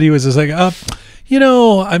that Hadi was just like,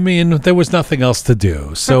 I mean, there was nothing else to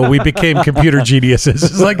do, so we became computer geniuses.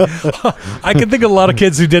 It's like, I can think of a lot of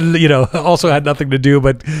kids who didn't, also had nothing to do,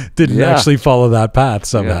 but didn't actually follow that path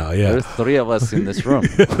somehow. Yeah. There's 3 of us in this room.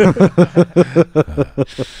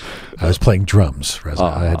 I was playing drums, Reza.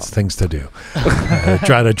 I had things to do. I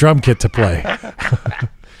tried a drum kit to play.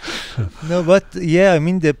 No, but yeah, I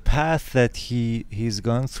mean the path that he's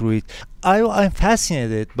gone through it. I'm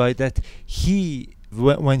fascinated by that.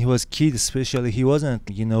 When he was kid, especially, he wasn't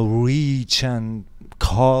rich and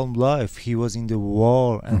calm life. He was in the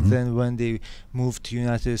war, and then when they moved to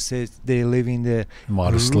United States, they live in the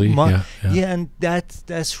modestly. Yeah, and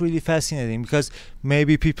that's really fascinating, because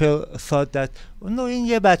maybe people thought that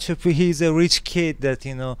he's a rich kid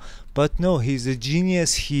but no, he's a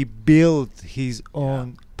genius. He built his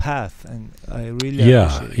own path, and I really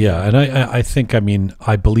appreciate it. And I think,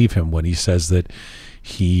 I believe him when he says that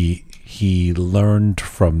he learned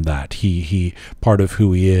from that. He part of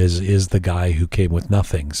who he is the guy who came with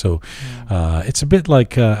nothing. So it's a bit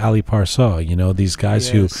like Ali Parsa, these guys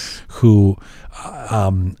who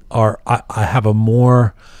are. I have a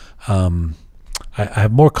more. I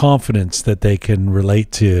have more confidence that they can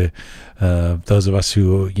relate to those of us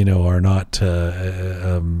who are not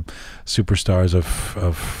superstars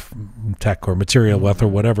of tech or material wealth or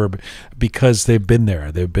whatever, because they've been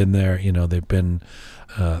there. They've been there. They've been.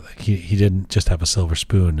 He didn't just have a silver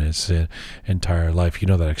spoon his entire life. You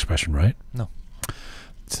know that expression, right? No.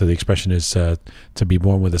 So the expression is to be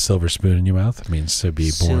born with a silver spoon in your mouth. It means to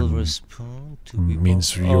be born. Silver spoon.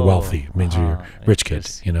 Means you're wealthy. Means you're a rich kid.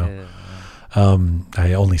 Yeah.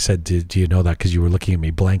 I only said, do you know that because you were looking at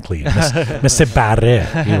me blankly, Mr. Barre.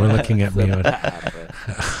 You were looking at me.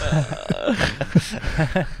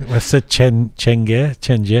 What's it? Chenge?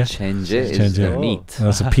 Chenge is the meat.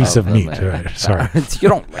 That's a piece of meat. Right. Sorry. You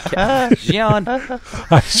don't like it. Jian.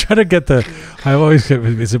 I was trying to get I always get,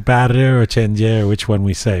 is it Barre or Chenge, or which one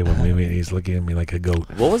we say when he's looking at me like a goat.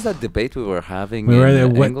 What was that debate we were having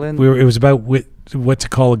in England? It was about what to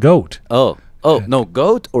call a goat. No,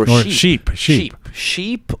 goat or sheep?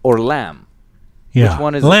 Sheep or lamb? Yeah. Which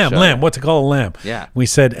one is lamb? What to call a lamb? Yeah. We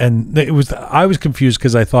said, and I was confused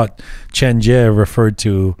because I thought Chenge referred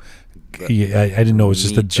to. I didn't know it was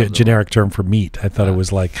just a generic term for meat. I thought it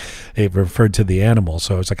was like it referred to the animal.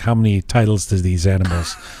 So I was like, how many titles does these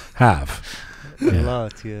animals have? A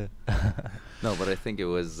lot, yeah. No, but I think it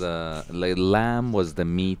was like lamb was the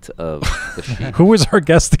meat of the sheep. Who was our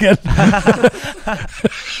guest again?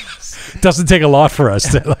 Doesn't take a lot for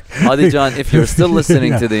us to Hadi John, if you're still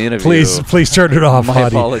listening to the interview, please turn it off. My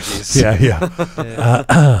Hadi. apologies.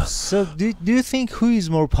 Yeah. So do you think who is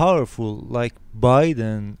more powerful, like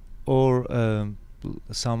Biden or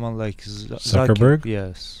someone like Zuckerberg?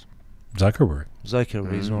 Yes. Zuckerberg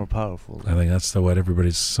is more powerful. I think that's what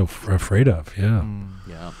everybody's so afraid of. Yeah.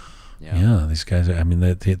 Yeah, these guys.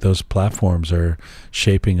 Those platforms are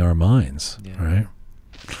shaping our minds, right?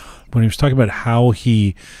 When he was talking about how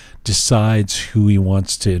he decides who he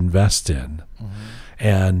wants to invest in,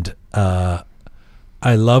 and I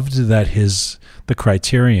loved that the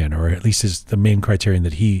criterion, or at least the main criterion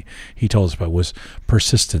that he told us about, was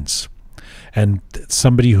persistence, and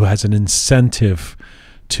somebody who has an incentive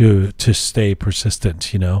to stay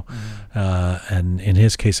persistent, and in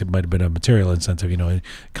his case it might have been a material incentive,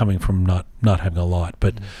 coming from not having a lot,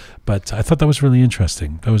 but I thought that was really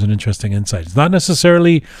interesting. That was an interesting insight. It's not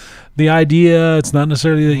necessarily the idea, it's not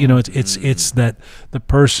necessarily it's that the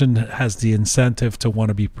person has the incentive to want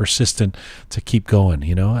to be persistent, to keep going.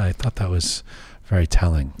 I thought that was very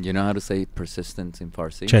telling. You know how to say persistence in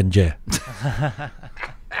Farsi? Chenge.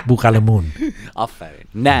 Bukalamun. Aferin.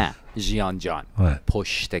 Na Jian Jan.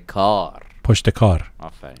 Pushtekar. Pushtekar.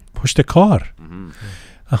 Aferin. Pushtekar.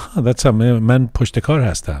 That's a man pushtekar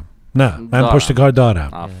هستم. نه من pushtekar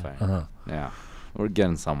دارم. Aferin. Yeah. We're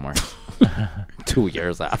getting somewhere. 2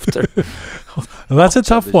 years after. Well, that's a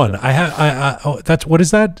tough one. That's what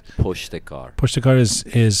is that? Pushtekar. Pushtekar is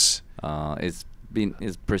persistent. Is being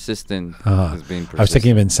persistent. I was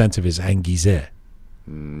thinking of incentive is angize.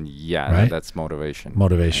 Right? That's motivation.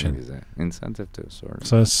 Incentive too, sort of.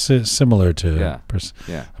 So it's similar to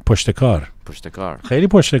pushtekar. Pushtekar. خیلی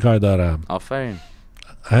pushtekar دارم. Aferin.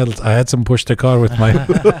 I had some push to car with my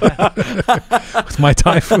with my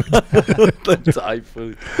Thai food. The Thai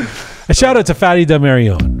food. A shout out to Fadi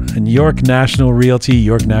Damarion and York National Realty.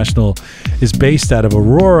 York National is based out of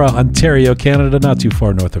Aurora, Ontario, Canada, not too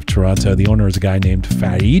far north of Toronto. The owner is a guy named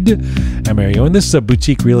Farid Damarion. This is a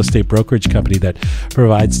boutique real estate brokerage company that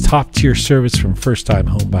provides top-tier service from first-time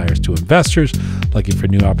home buyers to investors looking for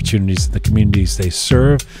new opportunities in the communities they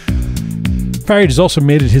serve. Farid has also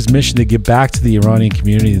made it his mission to give back to the Iranian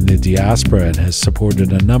community in the diaspora and has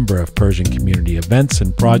supported a number of Persian community events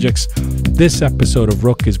and projects. This episode of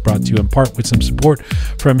Roqe is brought to you in part with some support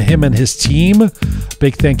from him and his team.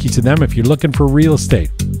 Big thank you to them. If you're looking for real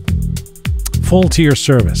estate, full tier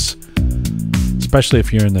service, especially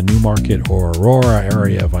if you're in the Newmarket or Aurora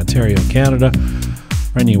area of Ontario, Canada,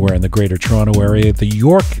 or anywhere in the Greater Toronto area, the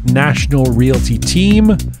York National Realty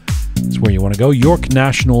team is where you want to go.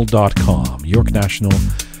 YorkNational.com.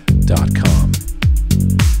 YorkNational.com.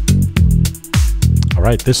 All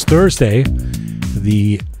right, this Thursday,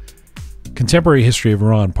 the Contemporary History of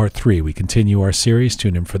Iran, Part 3. We continue our series.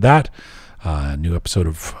 Tune in for that. A new episode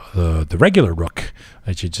of the regular Roqe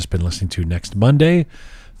that you've just been listening to next Monday.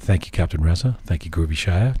 Thank you, Captain Reza. Thank you, Groovy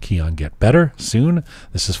Shaya. Keon, get better soon.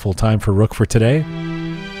 This is full time for Roqe for today.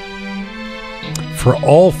 For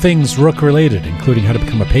all things Roqe related, including how to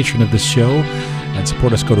become a patron of this show and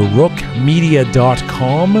support us, go to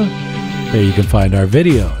roqemedia.com. There you can find our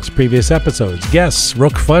videos, previous episodes, guests,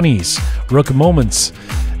 Roqe funnies, Roqe moments,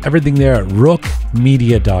 everything there at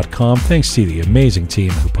roqemedia.com. Thanks to the amazing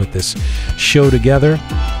team who put this show together.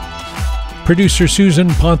 Producer Susan,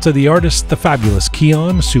 Ponta the artist, the fabulous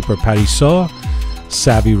Keon, Super Patty Saw,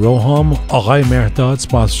 Savvy Roham, Aghay Mehrdad,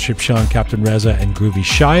 sponsorship Sean, Captain Reza, and Groovy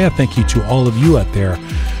Shaya. Thank you to all of you out there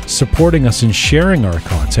supporting us and sharing our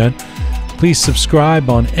content. Please subscribe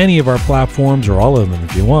on any of our platforms, or all of them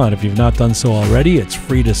if you want. If you've not done so already, it's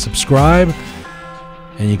free to subscribe.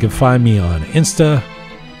 And you can find me on Insta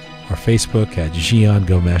or Facebook at Jian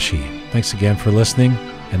Ghomeshi. Thanks again for listening.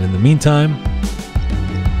 And in the meantime,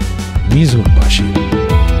 Mizun Bashi.